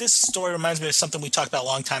this story reminds me of something we talked about a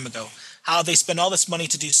long time ago. How they spend all this money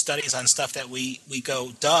to do studies on stuff that we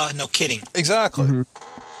go, duh, no kidding. Exactly.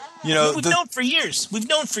 Mm-hmm. We've known for years. We've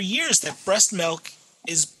known for years that breast milk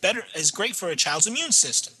is great for a child's immune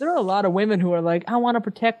system. There are a lot of women who are like, I want to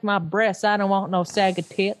protect my breasts. I don't want no saggy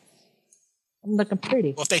tits. I'm looking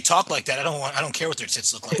pretty. Well, if they talk like that, I don't care what their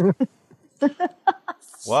tits look like.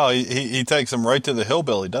 Wow, he takes them right to the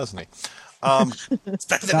hillbilly, doesn't he? It's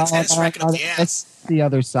better than a tennis racket up the ass. That's the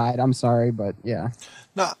other side. I'm sorry, but yeah.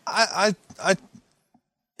 No,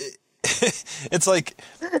 it's like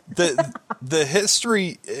the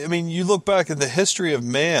history. I mean, you look back at the history of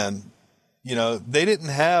man. They didn't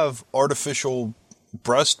have artificial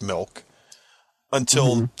breast milk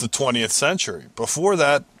until the 20th century. Before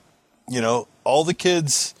that, all the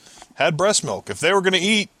kids had breast milk. If they were going to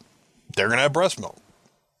eat, they're going to have breast milk.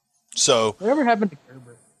 So whatever happened to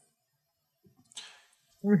Gerber?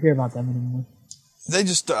 Never hear about them anymore. They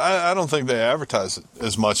just, I don't think they advertise it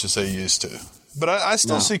as much as they used to. But I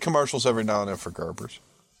still No. see commercials every now and then for Gerber's.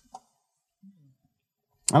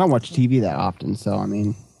 I don't watch TV that often, so I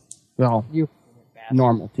mean, well, You.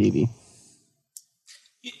 normal TV.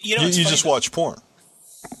 You know, You it's funny just though. watch porn.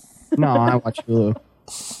 No, I watch Hulu.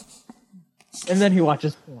 And then he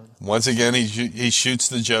watches porn. Once again, he shoots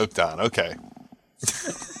the joke down. Okay.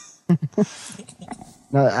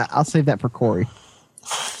 No, I'll save that for Corey.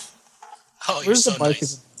 Oh, you're Where's so the bike?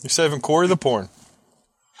 nice. You're saving Corey the porn.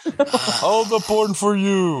 All the porn for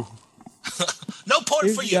you. No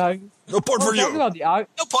porn for you. Yeah. No porn for Talking you. about the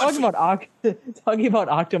No porn for talking about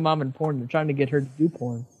Octomom and porn. They're trying to get her to do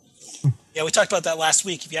porn. Yeah, we talked about that last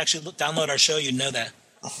week. If you actually download our show, you'd know that.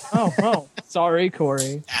 Oh, sorry,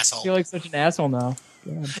 Corey. Asshole. I feel like such an asshole now.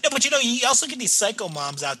 God. Yeah, but you know, you also get these psycho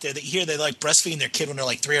moms out there that you hear they like breastfeeding their kid when they're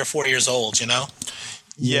like 3 or 4 years old, you know?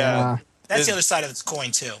 Yeah. That's the other side of this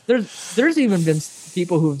coin, too. There's even been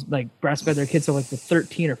people who've like breastfed their kids till like the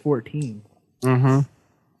 13 or 14. Mm-hmm. Ugh.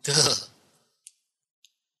 Talk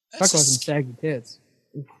That's about some just, saggy tits.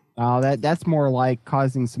 Oh, that's more like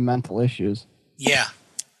causing some mental issues. yeah.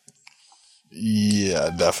 Yeah,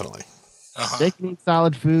 definitely. Uh-huh. They can eat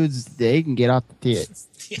solid foods. They can get off the tits.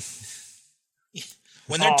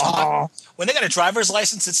 When they're when they got a driver's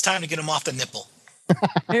license, it's time to get them off the nipple.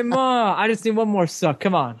 Hey, Ma, I just need one more suck.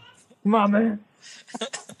 Come on, man.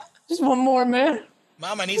 Just one more, man.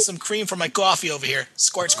 Mom, I need some cream for my coffee over here.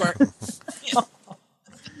 Squirt, squirt.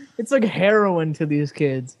 It's like heroin to these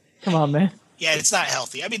kids. Come on, man. Yeah, it's not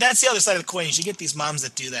healthy. I mean, that's the other side of the coin. Is you get these moms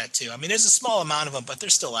that do that too. I mean, there's a small amount of them, but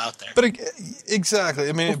they're still out there. But exactly.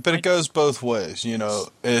 I mean, but it goes both ways. You know,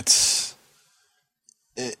 it's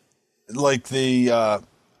like the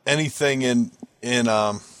anything in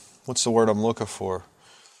what's the word I'm looking for?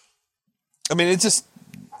 I mean, it's just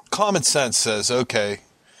common sense says, okay,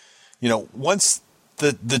 you know, once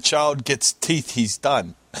the child gets teeth, he's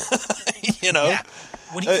done. You know. Yeah.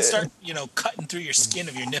 When you can start, you know, cutting through your skin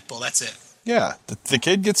of your nipple, that's it. Yeah, the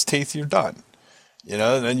kid gets teeth, you're done. You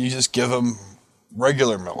know, and then you just give them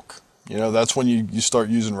regular milk. You know, that's when you start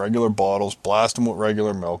using regular bottles, blast them with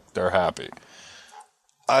regular milk, they're happy.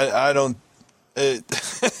 I don't...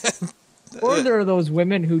 Or there are those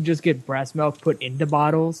women who just get breast milk put into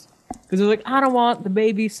bottles because they're like, I don't want the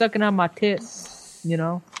baby sucking on my tit, you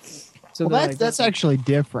know. So Well, they're like, that's actually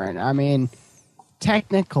different. I mean,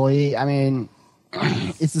 technically, I mean,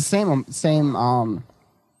 it's the same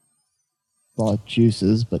well,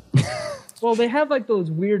 juices, but well, they have like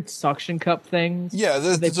those weird suction cup things. Yeah,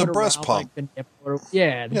 they it's a put breast around, pump. like, the nipple.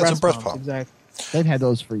 Yeah, the Yeah, it's a breast pumps, pump. exactly. they've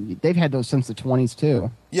had those since the 20s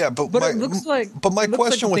too. Yeah, but But it looks like. my it looks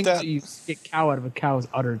question like with the that... things that you get cow out of a cow's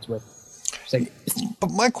udders with. It's like,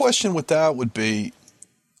 But my question with that would be,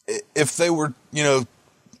 if they were, you know,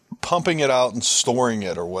 pumping it out and storing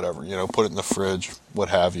it or whatever, you know, put it in the fridge, what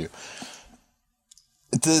have you.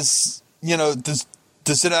 Does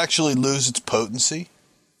it actually lose its potency?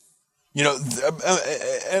 You know,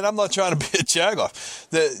 and I'm not trying to be a jagoff.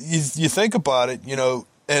 You think about it, you know,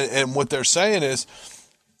 and what they're saying is,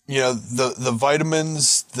 you know, the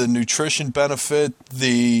vitamins, the nutrition benefit,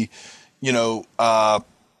 the, you know,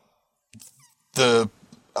 the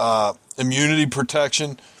immunity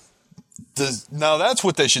protection. Now that's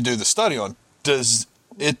what they should do the study on. Does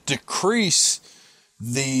it decrease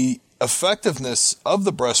the effectiveness of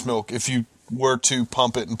the breast milk if you were to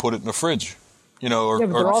pump it and put it in the fridge? You know, yeah,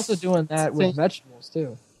 but they're also doing that with vegetables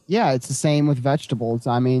too, Yeah, it's the same with vegetables.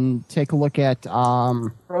 I mean, take a look at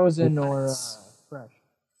frozen or fresh.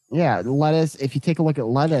 yeah, lettuce. If you take a look at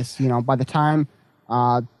lettuce, you know, by the time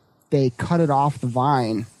they cut it off the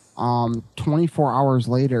vine, 24 hours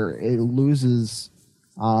later, it loses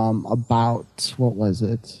about, what was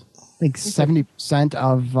it? I think 70%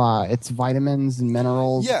 of its vitamins and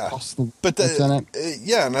minerals. Yeah, plus but what's in it.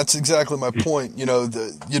 Yeah, and that's exactly my point. You know,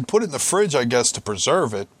 you'd put it in the fridge, I guess, to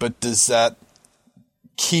preserve it, but does that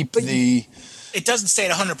keep the... It doesn't stay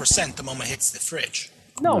at 100% the moment it hits the fridge.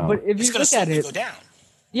 No, but if It's you going to look at slowly it, go down.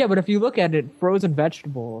 yeah, but if you look at it, frozen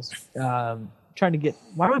vegetables, trying to get,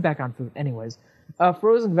 why am I back on food? Anyways,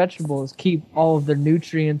 frozen vegetables keep all of their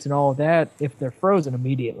nutrients and all of that if they're frozen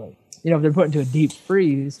immediately. You know, if they're put into a deep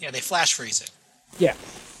freeze. Yeah, they flash freeze it. Yeah.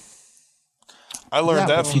 I learned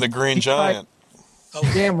Yeah, that from the Green Deep fried- Giant.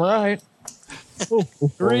 Oh, Damn right.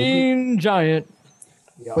 Green giant.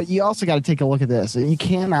 But you also got to take a look at this. You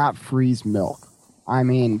cannot freeze milk. I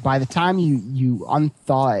mean, by the time you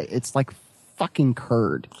unthaw it, it's like fucking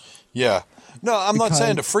curd. Yeah. No, I'm not Because-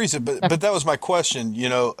 saying to freeze it, but that was my question, you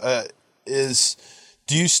know,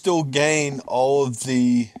 do you still gain all of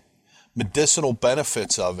the medicinal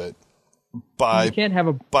benefits of it You by can't have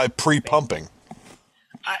a. pre-pumping?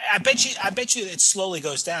 I bet you it slowly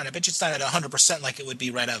goes down. I bet you it's not at 100% like it would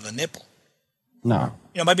be right out of the nipple. No.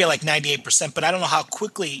 It might be like 98%, but I don't know how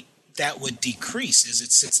quickly that would decrease as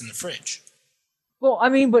it sits in the fridge. Well, I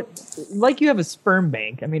mean, but like you have a sperm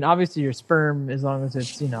bank. I mean, obviously your sperm, as long as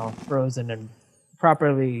it's frozen and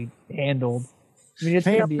properly handled. I mean, it's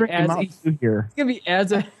Hey, gonna I'm be drinking as Mountain Dew here. it's gonna be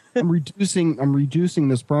as a I'm reducing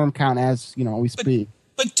the sperm count as we speak.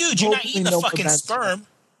 But dude, you're not Hopefully eating the no fucking prevents- sperm.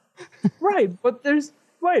 right, but there's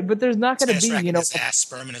not gonna Dennis be Rackett his ass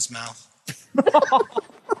sperm in his mouth.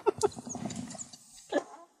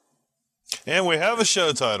 And we have a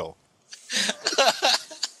show title.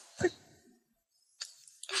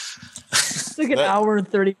 It's like an hour and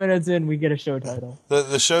 30 minutes in, we get a show title.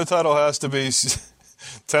 The show title has to be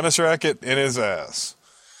Tennis Racket in His Ass.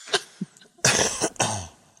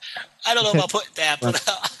 I don't know about putting that, but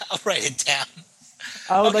I'll write it down.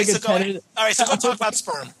 I would Okay, like so a go ahead. tennis, All right, so go talk about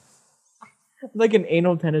sperm. like an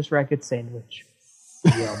anal tennis racket sandwich.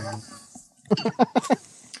 Yum.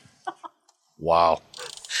 Wow.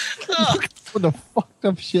 For the fucked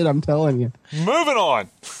up shit, I'm telling you. Moving on.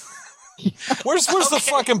 Where's the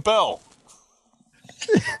fucking bell?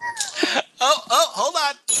 Oh, hold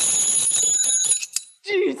on.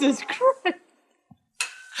 Jesus Christ.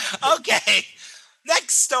 Okay,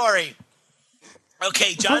 next story.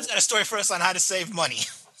 Okay, John's got a story for us on how to save money.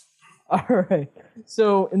 All right.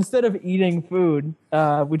 So instead of eating food,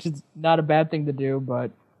 which is not a bad thing to do,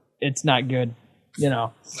 but it's not good,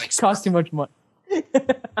 Like costs too much money.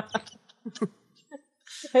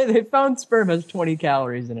 Hey, they found sperm has 20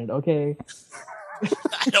 calories in it, okay?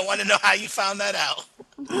 I don't want to know how you found that out.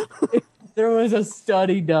 There was a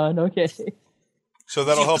study done, okay? So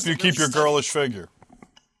that'll help you keep your girlish figure.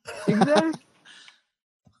 Exactly.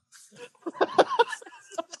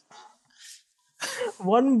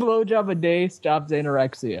 One blowjob a day stops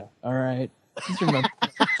anorexia, all right? Just remember.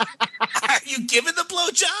 Are you giving the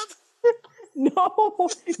blowjob? No,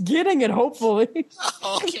 getting it, hopefully.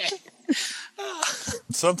 Okay.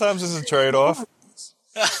 Sometimes it's a trade-off.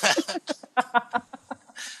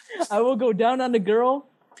 I will go down on the girl,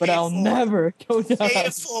 but Pay it I'll forward. never go down Pay on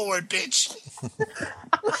it forward, bitch.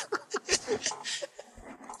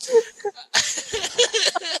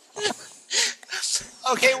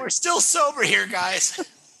 Okay, we're still sober here, guys.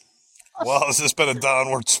 Wow, has this been a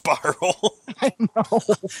downward spiral?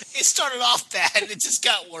 It started off bad, and it just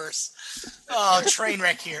got worse. Oh, train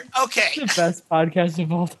wreck here. Okay. the best podcast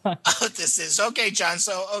of all time. Oh, this is. Okay, John.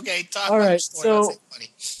 So, okay, talk All about your right, story. so- That's funny.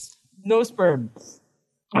 No sperm.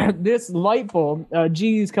 This light bulb, GE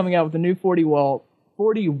is coming out with a new 40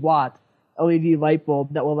 watt LED light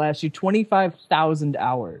bulb that will last you 25,000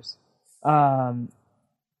 hours.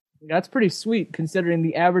 That's pretty sweet considering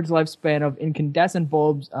the average lifespan of incandescent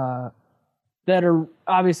bulbs that are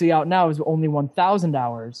obviously out now is only 1,000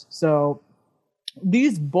 hours. So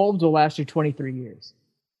these bulbs will last you 23 years.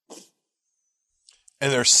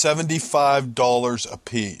 And they're $75 a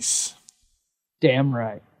piece. Damn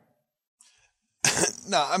right.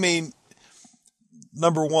 No, I mean,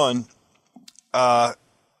 number one, I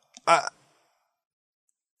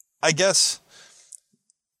guess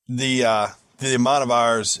the amount of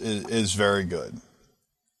hours is very good.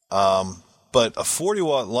 But a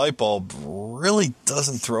 40-watt light bulb really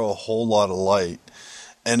doesn't throw a whole lot of light.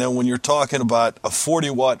 And then when you're talking about a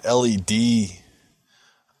 40-watt LED,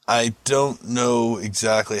 I don't know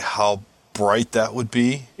exactly how bright that would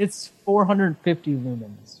be. It's 450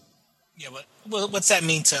 lumens. Yeah, but what's that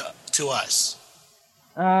mean to us?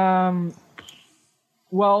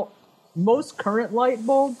 Well, most current light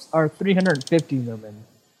bulbs are 350 lumens.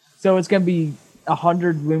 So it's going to be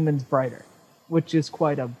 100 lumens brighter, which is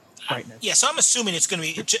quite a brightness. Yeah, so I'm assuming it's going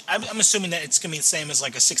to be. I'm assuming that it's going to be the same as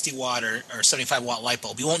like a 60 watt or 75 watt light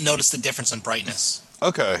bulb. You won't notice the difference in brightness.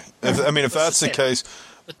 Okay. If that's the case,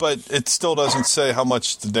 but it still doesn't say how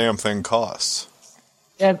much the damn thing costs.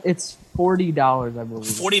 Yeah, it's $40, I believe.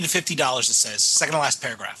 $40 to $50. It says second to last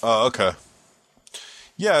paragraph. Oh, okay.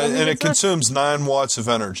 Yeah, mean, and it it's not- consumes 9 watts of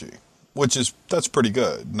energy, that's pretty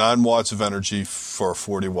good. 9 watts of energy for a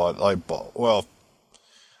 40-watt light bulb. Well,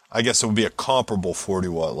 I guess it would be a comparable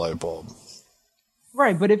 40-watt light bulb.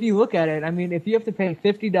 Right, but if you look at it, I mean, if you have to pay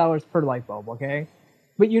 $50 per light bulb, okay?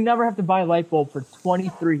 But you never have to buy a light bulb for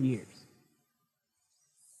 23 years.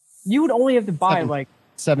 You would only have to buy,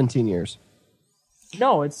 17 years.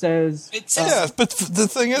 No, it says... It says Yeah, but the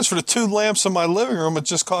thing is, for the 2 lamps in my living room, it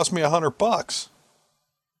just cost me $100.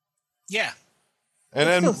 yeah.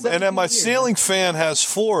 And It's still then my 17 years. ceiling fan has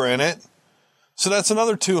 4 in it, so that's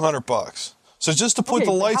another $200. So just to put Okay,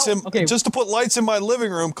 the but lights how- in, okay. just to put lights in my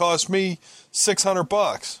living room cost me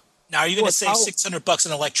 $600. Now, are you going to Ward, save $600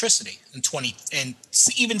 in electricity in 20 and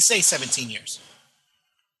even say 17 years?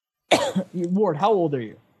 Ward, how old are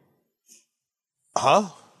you? Huh?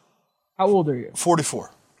 How old are you?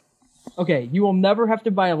 44. Okay, you will never have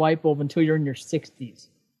to buy a light bulb until you're in your 60s.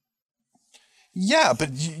 Yeah, but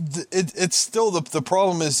it's still the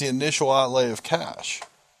problem is the initial outlay of cash,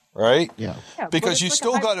 right? Yeah. Because you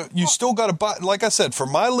still got to buy. Like I said, for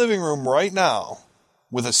my living room right now,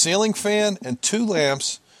 with a ceiling fan and 2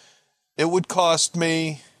 lamps, it would cost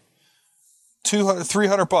me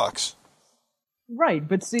 $300. Right,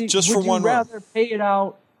 but see, Just for one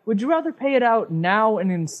room. Would you rather pay it out now in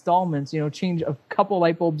installments, change a couple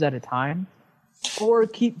light bulbs at a time, or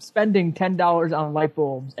keep spending $10 on light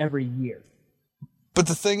bulbs every year? But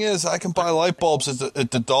the thing is, I can buy light bulbs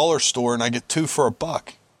at the dollar store, and I get 2 for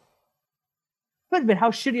 $1. But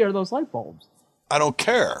how shitty are those light bulbs? I don't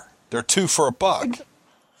care. They're 2 for $1.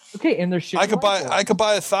 Okay, and they're shitty. I could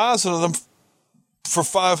buy 1,000 of them for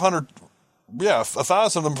 $500. Yeah,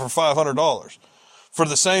 1,000 of them for $500 for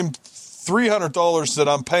the same $300 that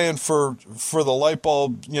I'm paying for the light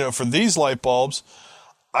bulb. For these light bulbs,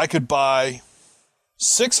 I could buy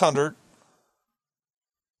 600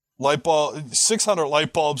 light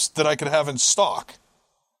bulbs that I could have in stock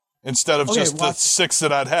instead of just the 6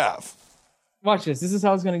 that I'd have. Watch this. This is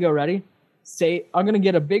how it's going to go. Ready? I'm going to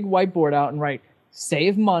get a big whiteboard out and write,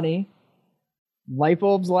 save money. Light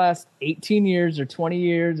bulbs last 18 years or 20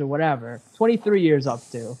 years or whatever. 23 years up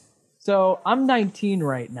to. So I'm 19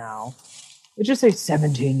 right now. Let's just say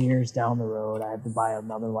 17 years down the road, I have to buy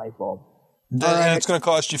another light bulb. And it's going to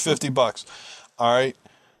cost you $50. All right.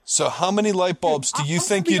 So how many light bulbs do you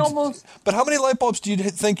think But how many light bulbs do you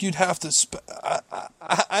think you'd have to?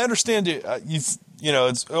 I understand you.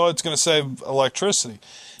 It's going to save electricity.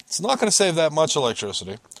 It's not going to save that much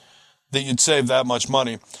electricity that you'd save that much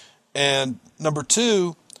money. And number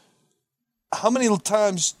 2, how many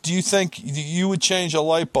times do you think you would change a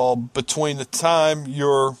light bulb between the time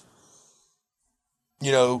you're,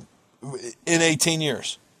 in 18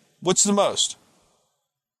 years? What's the most?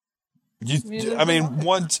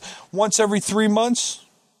 Once every 3 months?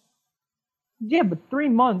 Yeah, but 3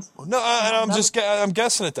 months. No, I'm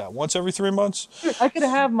guessing at that. Once every 3 months? Dude, I could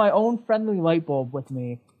have my own friendly light bulb with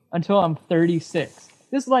me until I'm 36.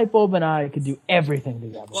 This light bulb and I could do everything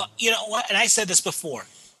together. Well, you know what? And I said this before.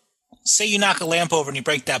 Say you knock a lamp over and you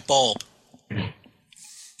break that bulb.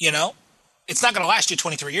 It's not going to last you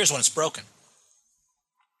 23 years when it's broken.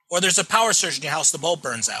 Or there's a power surge in your house, the bulb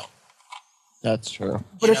burns out. That's true.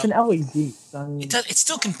 But it's an LED. So it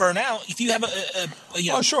still can burn out if you have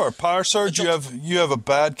Oh, sure. Power surge. You have a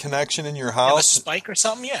bad connection in your house. A spike or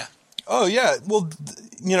something. Yeah. Oh yeah. Well,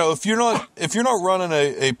 if you're not running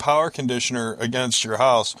a power conditioner against your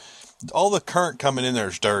house, all the current coming in there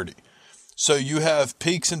is dirty. So you have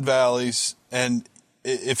peaks and valleys, and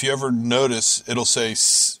if you ever notice, it'll say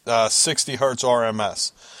 60 hertz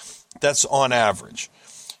RMS. That's on average.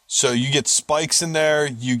 So you get spikes in there.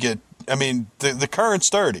 The current's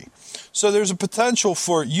dirty. So there's a potential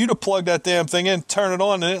for you to plug that damn thing in, turn it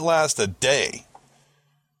on, and it lasts a day.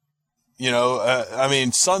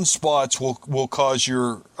 Sunspots will cause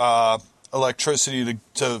your electricity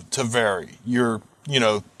to vary.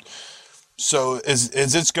 So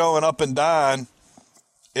as it's going up and down,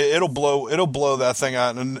 it'll blow that thing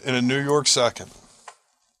out in a New York second.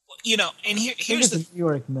 And here's the New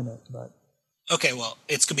York minute, but okay, well,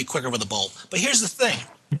 it's gonna be quicker with a bulb. But here's the thing.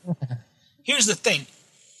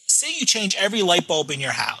 Say you change every light bulb in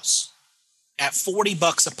your house at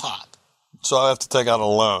 $40 a pop. So I have to take out a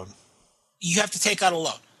loan. You have to take out a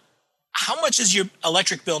loan. How much is your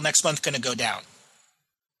electric bill next month going to go down?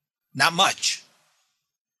 Not much.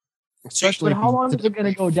 But how long is it going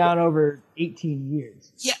to go down over 18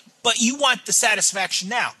 years? Yeah, but you want the satisfaction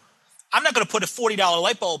now. I'm not going to put a $40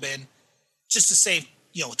 light bulb in just to save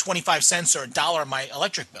 25 cents or $1 on my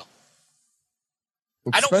electric bill.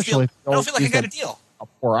 I don't feel like I got a deal.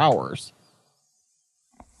 4 hours.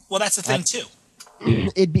 Well, that's the thing too.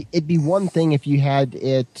 It'd be one thing if you had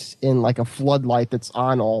it in like a floodlight that's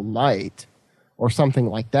on all night or something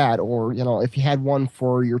like that, or if you had one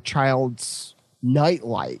for your child's night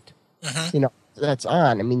light, that's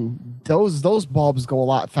on. Those bulbs go a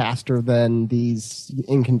lot faster than these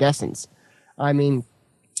incandescents. I think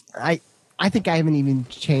I haven't even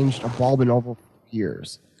changed a bulb in over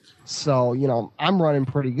years. So, I'm running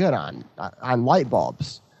pretty good on light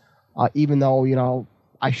bulbs, even though,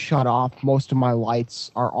 I shut off. Most of my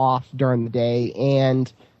lights are off during the day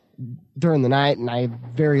and during the night, and I have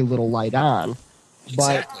very little light on.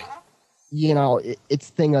 Exactly. But, it's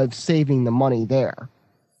a thing of saving the money there.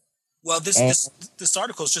 Well, this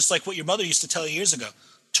article is just like what your mother used to tell you years ago.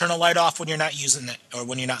 turn a light off when you're not using it or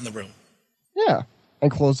when you're not in the room. Yeah, and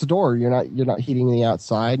close the door. You're not heating the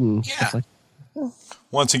outside and Yeah. stuff like.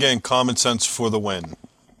 Once again, common sense for the win.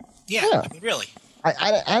 Yeah, Yeah. I mean, really.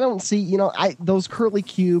 I don't see, those curly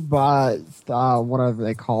cube, whatever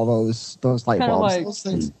they call those light Kinda bulbs. like- Those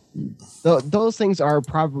things, those things are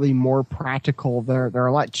probably more practical. They're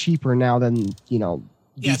a lot cheaper now than Yeah,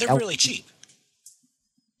 these they're really cheap.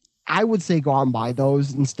 I would say go out and buy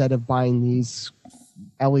those instead of buying these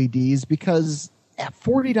LEDs, because at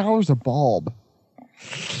 $40 a bulb,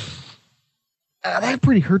 that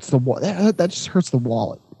pretty hurts the wallet. That just hurts the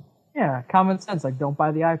wallet. Yeah, common sense. Like, don't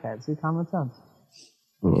buy the iPad. See, common sense.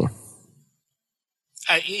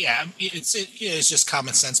 It's just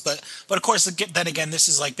common sense. But of course, then again, this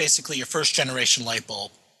is like basically your first generation light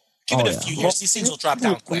bulb. Give it a few years; these things will drop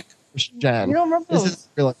down quick. First gen. You don't remember This those? is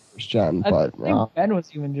really first gen, but I think Ben was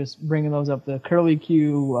even just bringing those up. The curly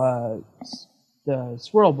Q, the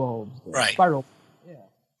swirl bulbs, the Right. spiral. Yeah.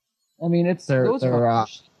 I mean, they're those are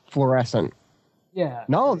fluorescent. yeah.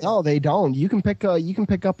 No, they don't. You can pick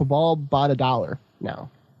up a bulb about $1 now.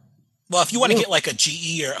 Well, if you want to get like a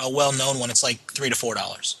GE or a well-known one, it's like $3 to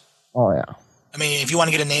 $4. Oh yeah. I mean, if you want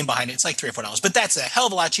to get a name behind it, it's like $3 or $4. But that's a hell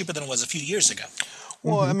of a lot cheaper than it was a few years ago.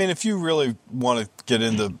 Well, I mean, if you really want to get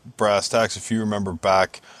into brass tacks, if you remember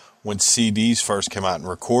back when CDs first came out and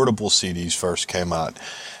recordable CDs first came out,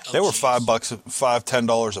 they were $5,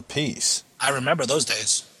 $10 a piece. I remember those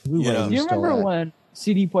days. You know. Do you remember when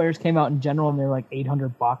CD players came out in general and they're like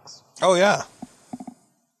 $800? Oh yeah.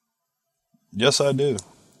 Yes, I do.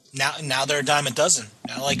 Now they're a dime a dozen.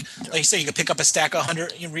 Now, like you say, you could pick up a stack of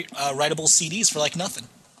 100 writable CDs for like nothing.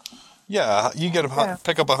 Yeah, you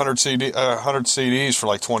pick up 100 CDs for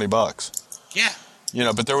like $20.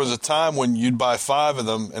 Yeah. But there was a time when you'd buy 5 of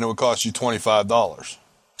them and it would cost you $25.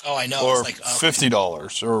 Oh, I know. Or It's like,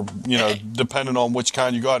 $50, or depending on which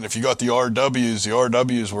kind you got. And if you got the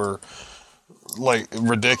RWs were like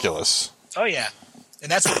ridiculous. Oh yeah,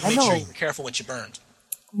 and that's what make sure you're careful what you burned.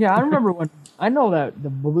 Yeah, I remember when I know that the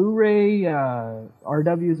Blu-ray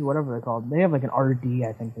RWs or whatever they're called, they have like an RD,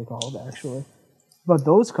 I think they're called actually, but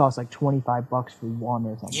those cost like $25 for one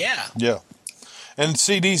or something. Yeah. And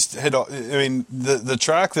CDs the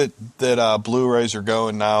track that Blu-rays are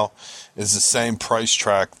going now is the same price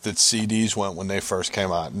track that CDs went when they first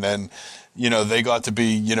came out, and then they got to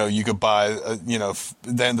be, you could buy,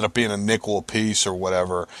 they ended up being a nickel a piece or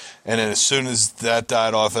whatever. And then as soon as that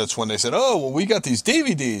died off, that's when they said, oh, well, we got these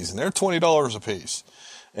DVDs and they're $20 a piece.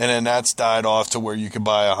 And then that's died off to where you could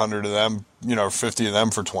buy 100 of them, 50 of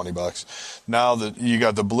them for $20. Now that you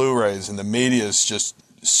got the Blu-rays and the media is just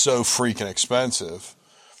so freaking expensive.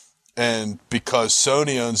 And because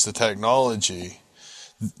Sony owns the technology,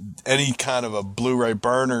 any kind of a Blu-ray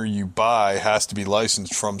burner you buy has to be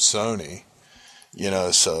licensed from Sony,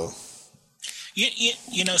 so.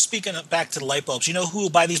 Speaking of back to the light bulbs, who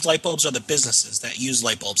will buy these light bulbs are the businesses that use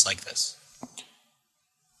light bulbs like this.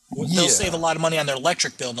 They'll save a lot of money on their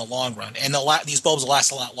electric bill in the long run, and these bulbs will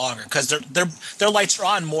last a lot longer because their lights are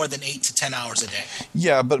on more than 8 to 10 hours a day.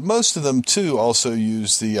 Yeah, but most of them too also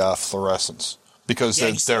use the fluorescents because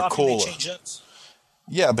they're cooler.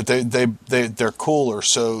 Yeah, but they're cooler.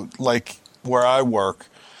 So like where I work,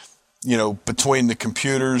 between the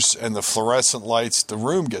computers and the fluorescent lights, the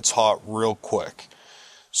room gets hot real quick.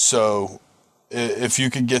 So if you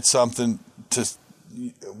could get something that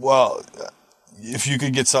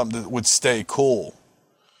would stay cool,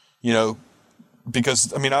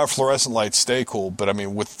 because our fluorescent lights stay cool, but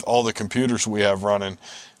with all the computers we have running,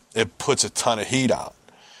 it puts a ton of heat out,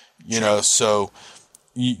 so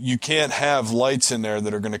you can't have lights in there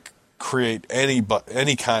that are going to create any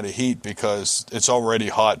kind of heat because it's already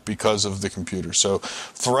hot because of the computer. So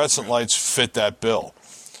fluorescent lights fit that bill.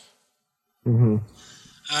 Mm-hmm.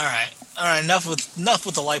 All right. Enough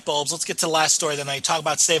with the light bulbs. Let's get to the last story of the night. Talk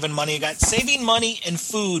about saving money. You got saving money and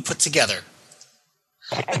food put together.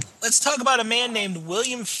 Let's talk about a man named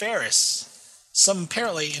William Ferris.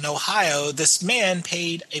 Apparently in Ohio, this man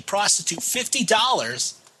paid a prostitute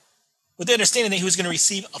 $50 with the understanding that he was going to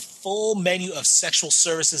receive a full menu of sexual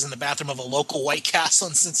services in the bathroom of a local White Castle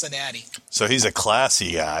in Cincinnati. So he's a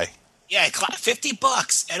classy guy. Yeah,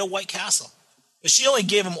 $50 at a White Castle. But she only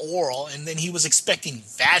gave him oral, and then he was expecting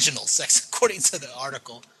vaginal sex, according to the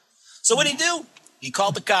article. So what did he do? He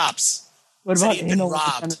called the cops. What said about he had been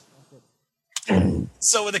robbed.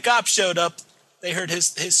 So when the cops showed up, they heard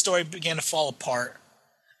his story began to fall apart.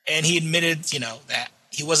 And he admitted, that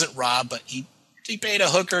he wasn't robbed, but he paid a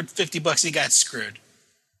hooker $50. He got screwed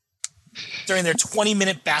during their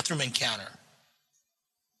 20-minute bathroom encounter.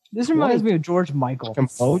 This reminds me of George Michael.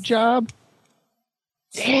 Blow job?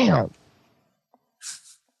 Damn.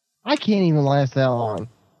 I can't even last that long.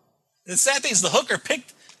 The sad thing is the hooker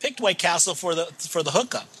picked White Castle for the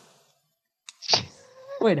hookup.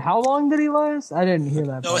 Wait, how long did he last? I didn't hear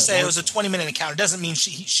that. No, it was a 20-minute encounter. It doesn't mean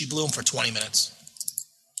she blew him for 20 minutes.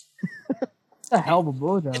 That's a hell of a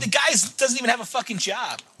blowjob. The guy doesn't even have a fucking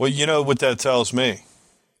job. Well, you know what that tells me?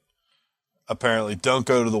 Apparently, don't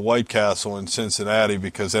go to the White Castle in Cincinnati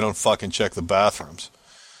because they don't fucking check the bathrooms.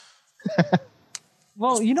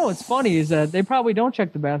 Well, you know what's funny is that they probably don't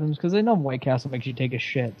check the bathrooms because they know White Castle makes you take a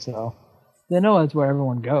shit, so they know that's where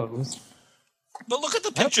everyone goes. But look at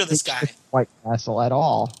the picture of this guy. White Castle at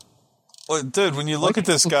all. Well, dude, when you look at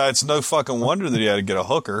this guy, it's no fucking wonder that he had to get a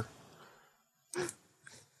hooker.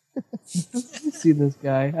 See this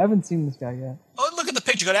guy. I haven't seen this guy yet. Oh, look at the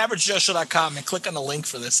picture. Go to averagejoeshow.com and click on the link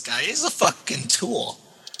for this guy. He's a fucking tool.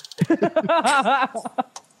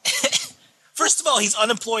 First of all, he's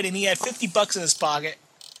unemployed and he had $50 in his pocket.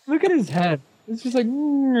 Look at his head. It's just like...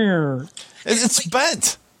 It's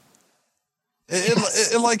bent.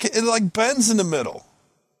 It like bends in the middle.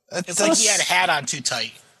 It's like he had a hat on too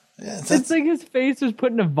tight. Yeah, it's like his face was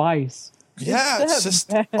put in a vice. Yeah, it's just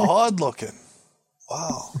bad. odd looking.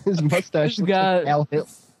 Wow. His mustache looks got- like Al Hitler.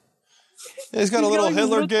 He's got a He's little got, like, a Hitler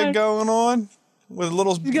little gig tiny- going on with a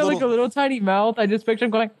little. He's got like a little tiny mouth. I just picture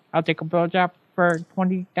him going, I'll take a blowjob for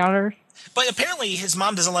 $20. But apparently his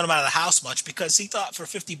mom doesn't let him out of the house much because he thought for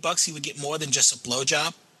 $50 he would get more than just a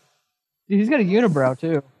blowjob. Dude, he's got a unibrow,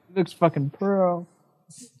 too. He looks fucking pro.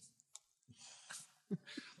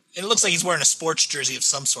 It looks like he's wearing a sports jersey of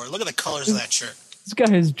some sort. Look at the colors of that shirt. This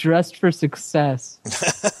guy is dressed for success.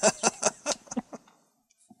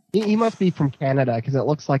 He must be from Canada because it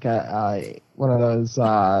looks like a one of those.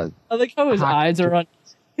 I like how his eyes are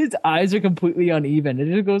his eyes are completely uneven.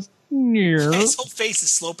 It just goes near. His whole face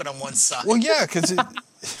is sloping on one side. Well, yeah, because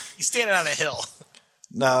He's standing on a hill.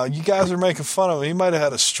 no, you guys are making fun of him. He might have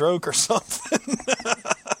had a stroke or something.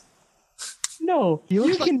 No, He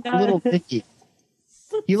looks you like cannot- little Nicky.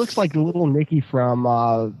 He looks like little Nicky from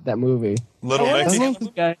that movie. Little I wanna Nicky. see this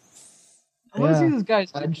guy. I want to Yeah. see this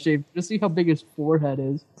guy's head shape. Just see how big his forehead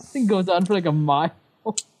is. This thing goes on for like a mile.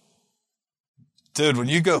 Dude, when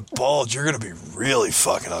you go bald, you're going to be really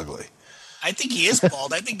fucking ugly. I think he is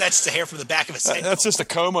bald. I think that's the hair from the back of his head. That's just a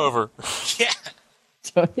comb over. Yeah,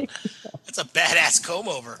 So, that's a badass comb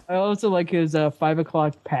over. I also like his 5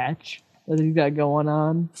 o'clock patch that he's got going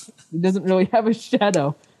on. He doesn't really have a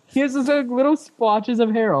shadow. He has just like little splotches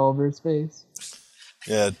of hair all over his face.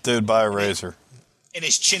 Yeah, dude, buy a razor. And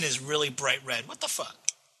his chin is really bright red. What the fuck?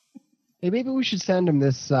 Hey, maybe we should send him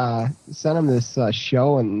this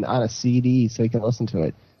show and on a CD so he can listen to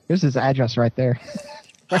it. Here's his address right there.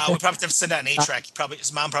 We probably have to send out an 8-track.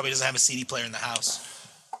 His mom probably doesn't have a CD player in the house.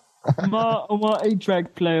 Ma, I want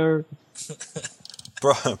 8-track player.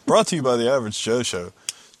 Brought to you by the Average Joe Show.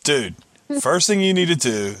 Dude, first thing you need to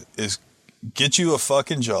do is get you a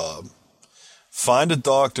fucking job. Find a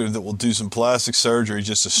doctor that will do some plastic surgery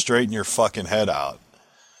just to straighten your fucking head out.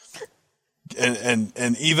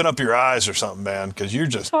 And even up your eyes or something, man, because you're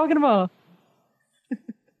just... Talking about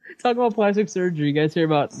plastic surgery. You guys hear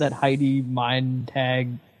about that Heidi Montag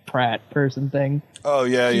Pratt person thing? Oh,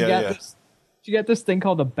 yeah. She got this thing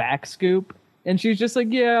called a back scoop, and she's just like,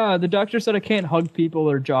 yeah, the doctor said I can't hug people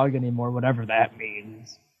or jog anymore, whatever that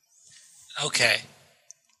means. Okay.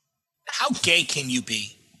 How gay can you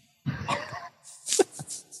be?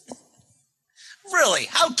 Really?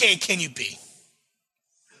 How gay can you be?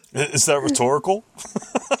 Is that rhetorical?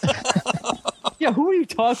 Yeah, who are you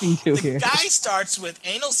talking to here? Guy starts with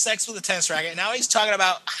anal sex with a tennis racket, and now he's talking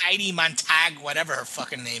about Heidi Montag, whatever her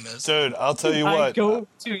fucking name is. Dude, I'll tell you I what. go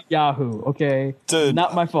to Yahoo, okay? Dude,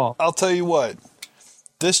 not my fault. I'll tell you what.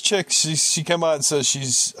 This chick, she came out and says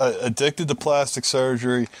she's addicted to plastic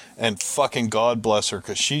surgery, and fucking God bless her,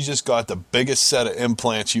 because she just got the biggest set of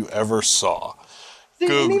implants you ever saw.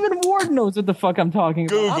 And even Ward knows what the fuck I'm talking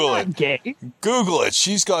about. Google I'm not gay. Google it.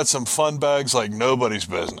 She's got some fun bags like nobody's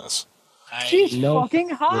business. She's fucking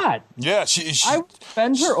hot. Yeah, she I would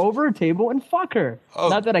bend her over a table and fuck her. Oh.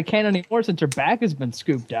 Not that I can't anymore since her back has been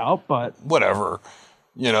scooped out, but whatever.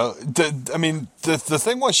 You know, the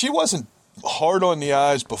thing was she wasn't hard on the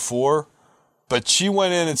eyes before, but she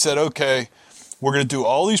went in and said, okay, we're going to do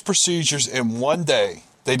all these procedures in one day.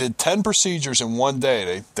 They did 10 procedures in one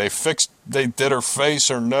day. They did her face,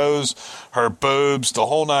 her nose, her boobs, the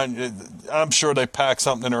whole nine. I'm sure they packed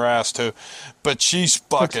something in her ass too, but she's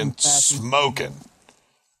fucking smoking.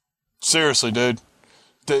 Seriously, dude.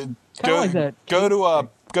 Go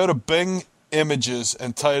to Bing Images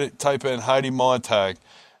and type in Heidi Montag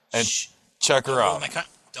and check her out.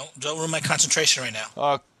 Don't ruin my concentration right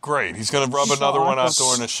now. Great. He's going to rub another one out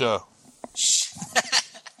during the show.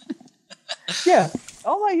 Yeah.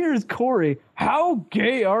 All I hear is Corey. How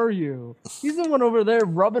gay are you? He's the one over there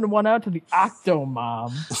rubbing one out to the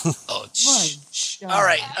Octomom. Oh, God. All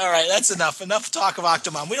right. That's enough. Enough talk of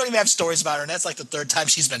Octomom. We don't even have stories about her, and that's like the third time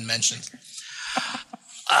she's been mentioned.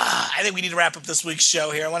 I think we need to wrap up this week's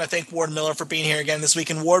show here. I want to thank Ward Miller for being here again this week.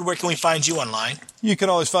 And Ward, where can we find you online? You can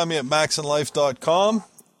always find me at maxandlife.com,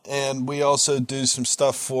 and we also do some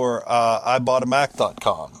stuff for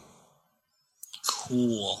iboughtamac.com.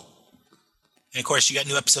 Cool. And, of course, you got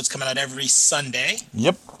new episodes coming out every Sunday.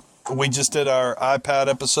 Yep. We just did our iPad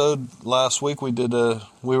episode last week. We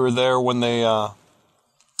were there when they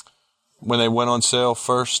went on sale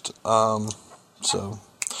first. So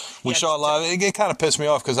we shot live. It kind of pissed me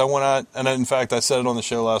off because I went out, and in fact, I said it on the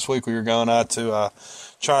show last week. We were going out to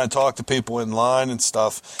try and talk to people in line and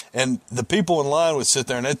stuff. And the people in line would sit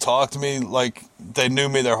there and they'd talk to me like they knew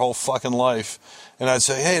me their whole fucking life. And I'd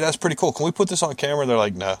say, hey, that's pretty cool. Can we put this on camera? They're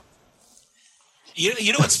like, no.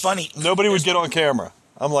 You know what's funny? Nobody would get on camera.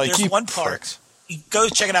 I'm like, there's you one part. pricks. You go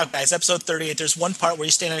check it out, guys. Episode 38. There's one part where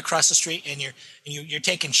you're standing across the street and you're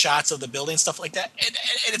taking shots of the building and stuff like that. And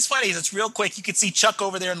it's funny. It's real quick. You can see Chuck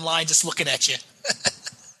over there in line just looking at you.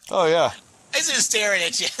 Oh yeah. He's just staring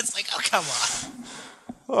at you. It's like, oh, come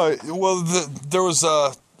on. Well, there was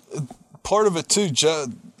part of it too.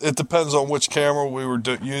 It depends on which camera we were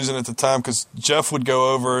using at the time, because Jeff would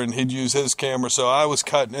go over and he'd use his camera, so I was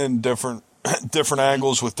cutting in different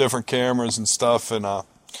angles with different cameras and stuff. And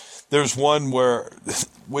there's one where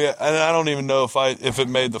and I don't even know if it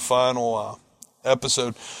made the final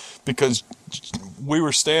episode, because we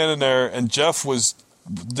were standing there and Jeff was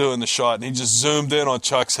doing the shot and he just zoomed in on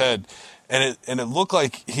Chuck's head, and it looked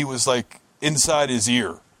like he was like inside his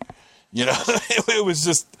ear, you know. It was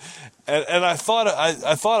just, and I thought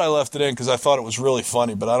I left it in because I thought it was really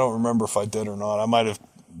funny, but I don't remember if I did or not. I might have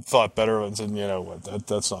thought better of it and said, you know what,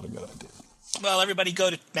 that's not a good idea. Well, everybody go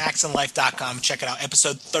to maxandlife.com, check it out.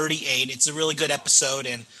 Episode 38. It's a really good episode,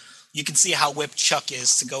 and you can see how whipped Chuck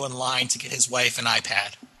is to go in line to get his wife an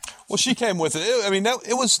iPad. Well, she came with it.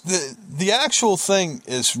 It was the actual thing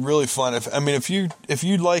is really fun. If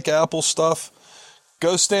you like Apple stuff,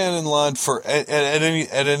 go stand in line at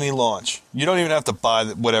any launch. You don't even have to buy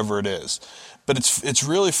whatever it is, but it's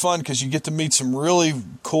really fun because you get to meet some really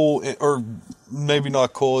cool, or maybe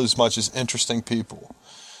not cool as much as interesting people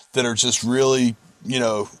that are just really, you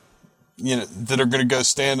know, that are going to go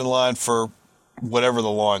stand in line for whatever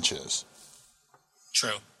the launch is.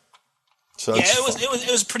 True. So yeah,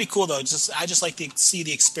 it was pretty cool though. I just like to see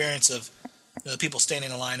the experience of the people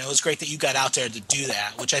standing in line. It was great that you got out there to do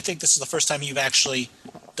that, which I think this is the first time you've actually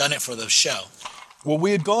done it for the show. Well,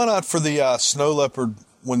 we had gone out for the Snow Leopard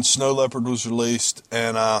when Snow Leopard was released,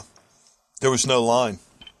 and there was no line.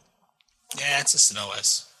 Yeah, it's just an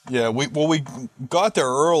OS. Yeah, we got there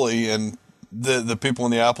early, and the people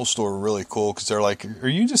in the Apple store were really cool because they're like, "Are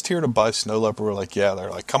you just here to buy Snow Leopard?" We're like, "Yeah." They're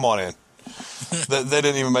like, "Come on in." They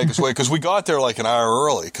didn't even make us wait because we got there like an hour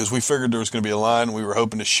early because we figured there was going to be a line. And we were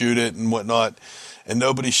hoping to shoot it and whatnot, and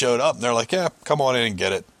nobody showed up. And they're like, "Yeah, come on in and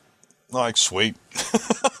get it." I'm like, sweet.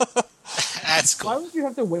 That's cool. Why would you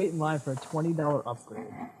have to wait in line for a $20 upgrade?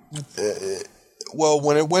 Well,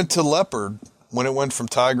 when it went from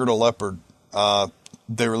Tiger to Leopard,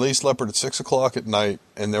 they released Leopard at 6 o'clock at night,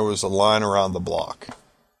 and there was a line around the block.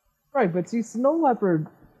 Right, but see, Snow Leopard,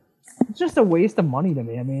 it's just a waste of money to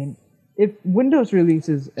me. I mean, if Windows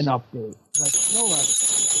releases an update, like Snow Leopard.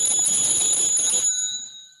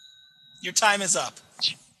 Your time is up.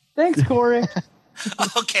 Thanks, Corey.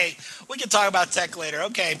 Okay, we can talk about tech later.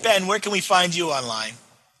 Okay, Ben, where can we find you online?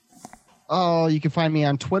 Oh, you can find me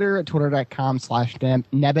on Twitter at twitter.com/Nebben,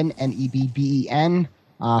 Nebben.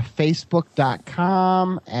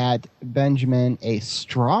 Facebook.com at Benjamin A.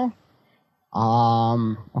 Straw.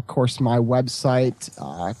 Of course, my website,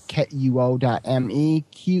 ketuo.me,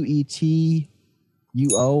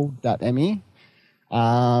 QETUO.me.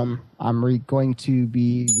 I'm going to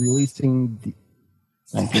be releasing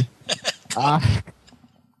thank you.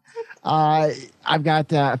 I've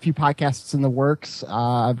got a few podcasts in the works.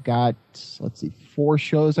 I've got, 4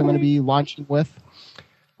 shows I'm going to be launching with.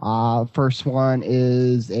 First one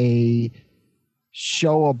is a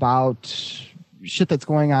show about shit that's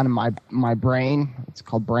going on in my brain. It's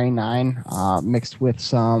called Brain 9, mixed with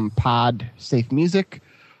some pod safe music.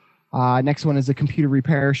 Next one is a computer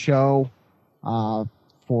repair show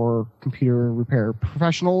for computer repair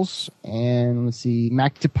professionals. And let's see,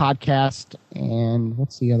 Mac to Podcast. And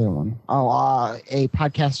what's the other one? A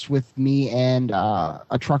podcast with me and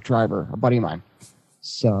a truck driver, a buddy of mine.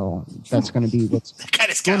 So that's going to be what's that kind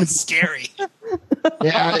of sounds scary.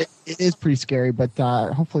 Yeah, it is pretty scary, but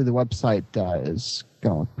hopefully the website is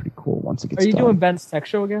going to look pretty cool once it gets Are you done. doing Ben's Tech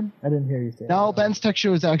Show again? I didn't hear you say No, that. Ben's Tech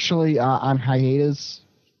Show is actually on hiatus,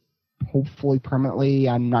 hopefully permanently.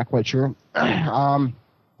 I'm not quite sure. I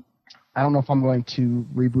don't know if I'm going to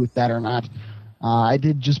reboot that or not. I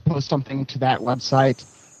did just post something to that website,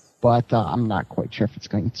 but I'm not quite sure if it's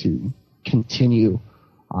going to continue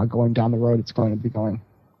going down the road it's going to be going.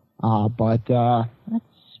 But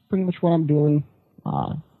that's pretty much what I'm doing,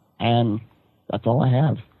 and that's all I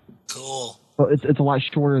have. Cool. So it's a lot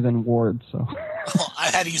shorter than Ward, so. Oh, I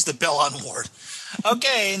had to use the bell on Ward.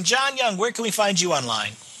 Okay, and John Young, where can we find you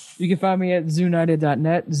online? You can find me at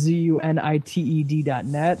zunited.net,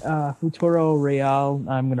 zunited.net. Futuro Real,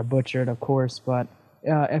 I'm going to butcher it, of course, but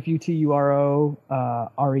Futuro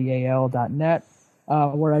Real.net,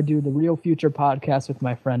 where I do the Real Future podcast with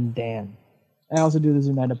my friend Dan. I also do the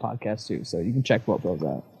Zunited podcast, too, so you can check both those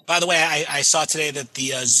out. By the way, I saw today that the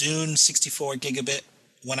Zune 64 gigabit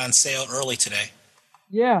went on sale early today.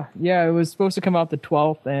 Yeah, it was supposed to come out the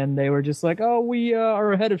 12th, and they were just like, oh, we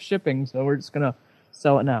are ahead of shipping, so we're just going to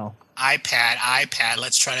sell it now. iPad.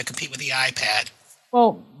 Let's try to compete with the iPad.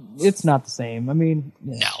 Well, it's not the same. I mean,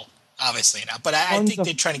 yeah. No, obviously not. But I think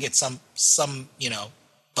they're trying to get some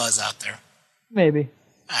buzz out there. Maybe.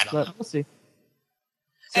 I don't know. We'll see.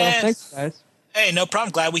 So, And- thanks, guys. Hey, no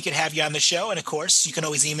problem. Glad we could have you on the show. And, of course, you can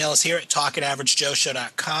always email us here at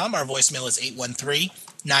talk@averagejoeshow.com. Our voicemail is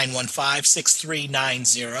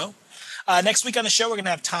 813-915-6390. Next week on the show, we're going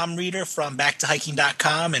to have Tom Reeder from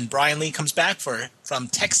backtohiking.com, and Brian Lee comes back from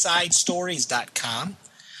techsidestories.com.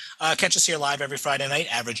 Catch us here live every Friday night,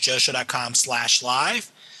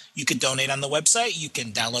 averagejoeshow.com/live. You can donate on the website. You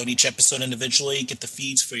can download each episode individually, get the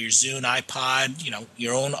feeds for your Zune, iPod,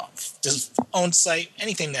 your own site,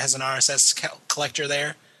 anything that has an RSS collector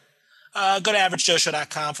there. Go to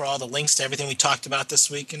averagejoeshow.com for all the links to everything we talked about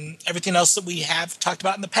this week and everything else that we have talked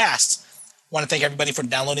about in the past. Want to thank everybody for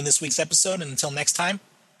downloading this week's episode, and until next time,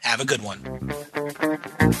 have a good one.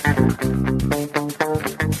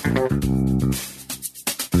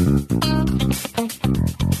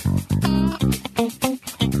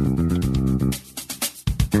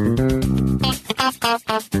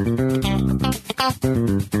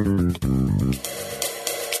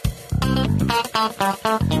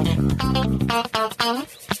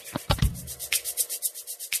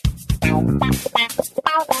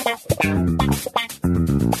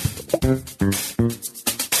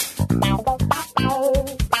 Wow.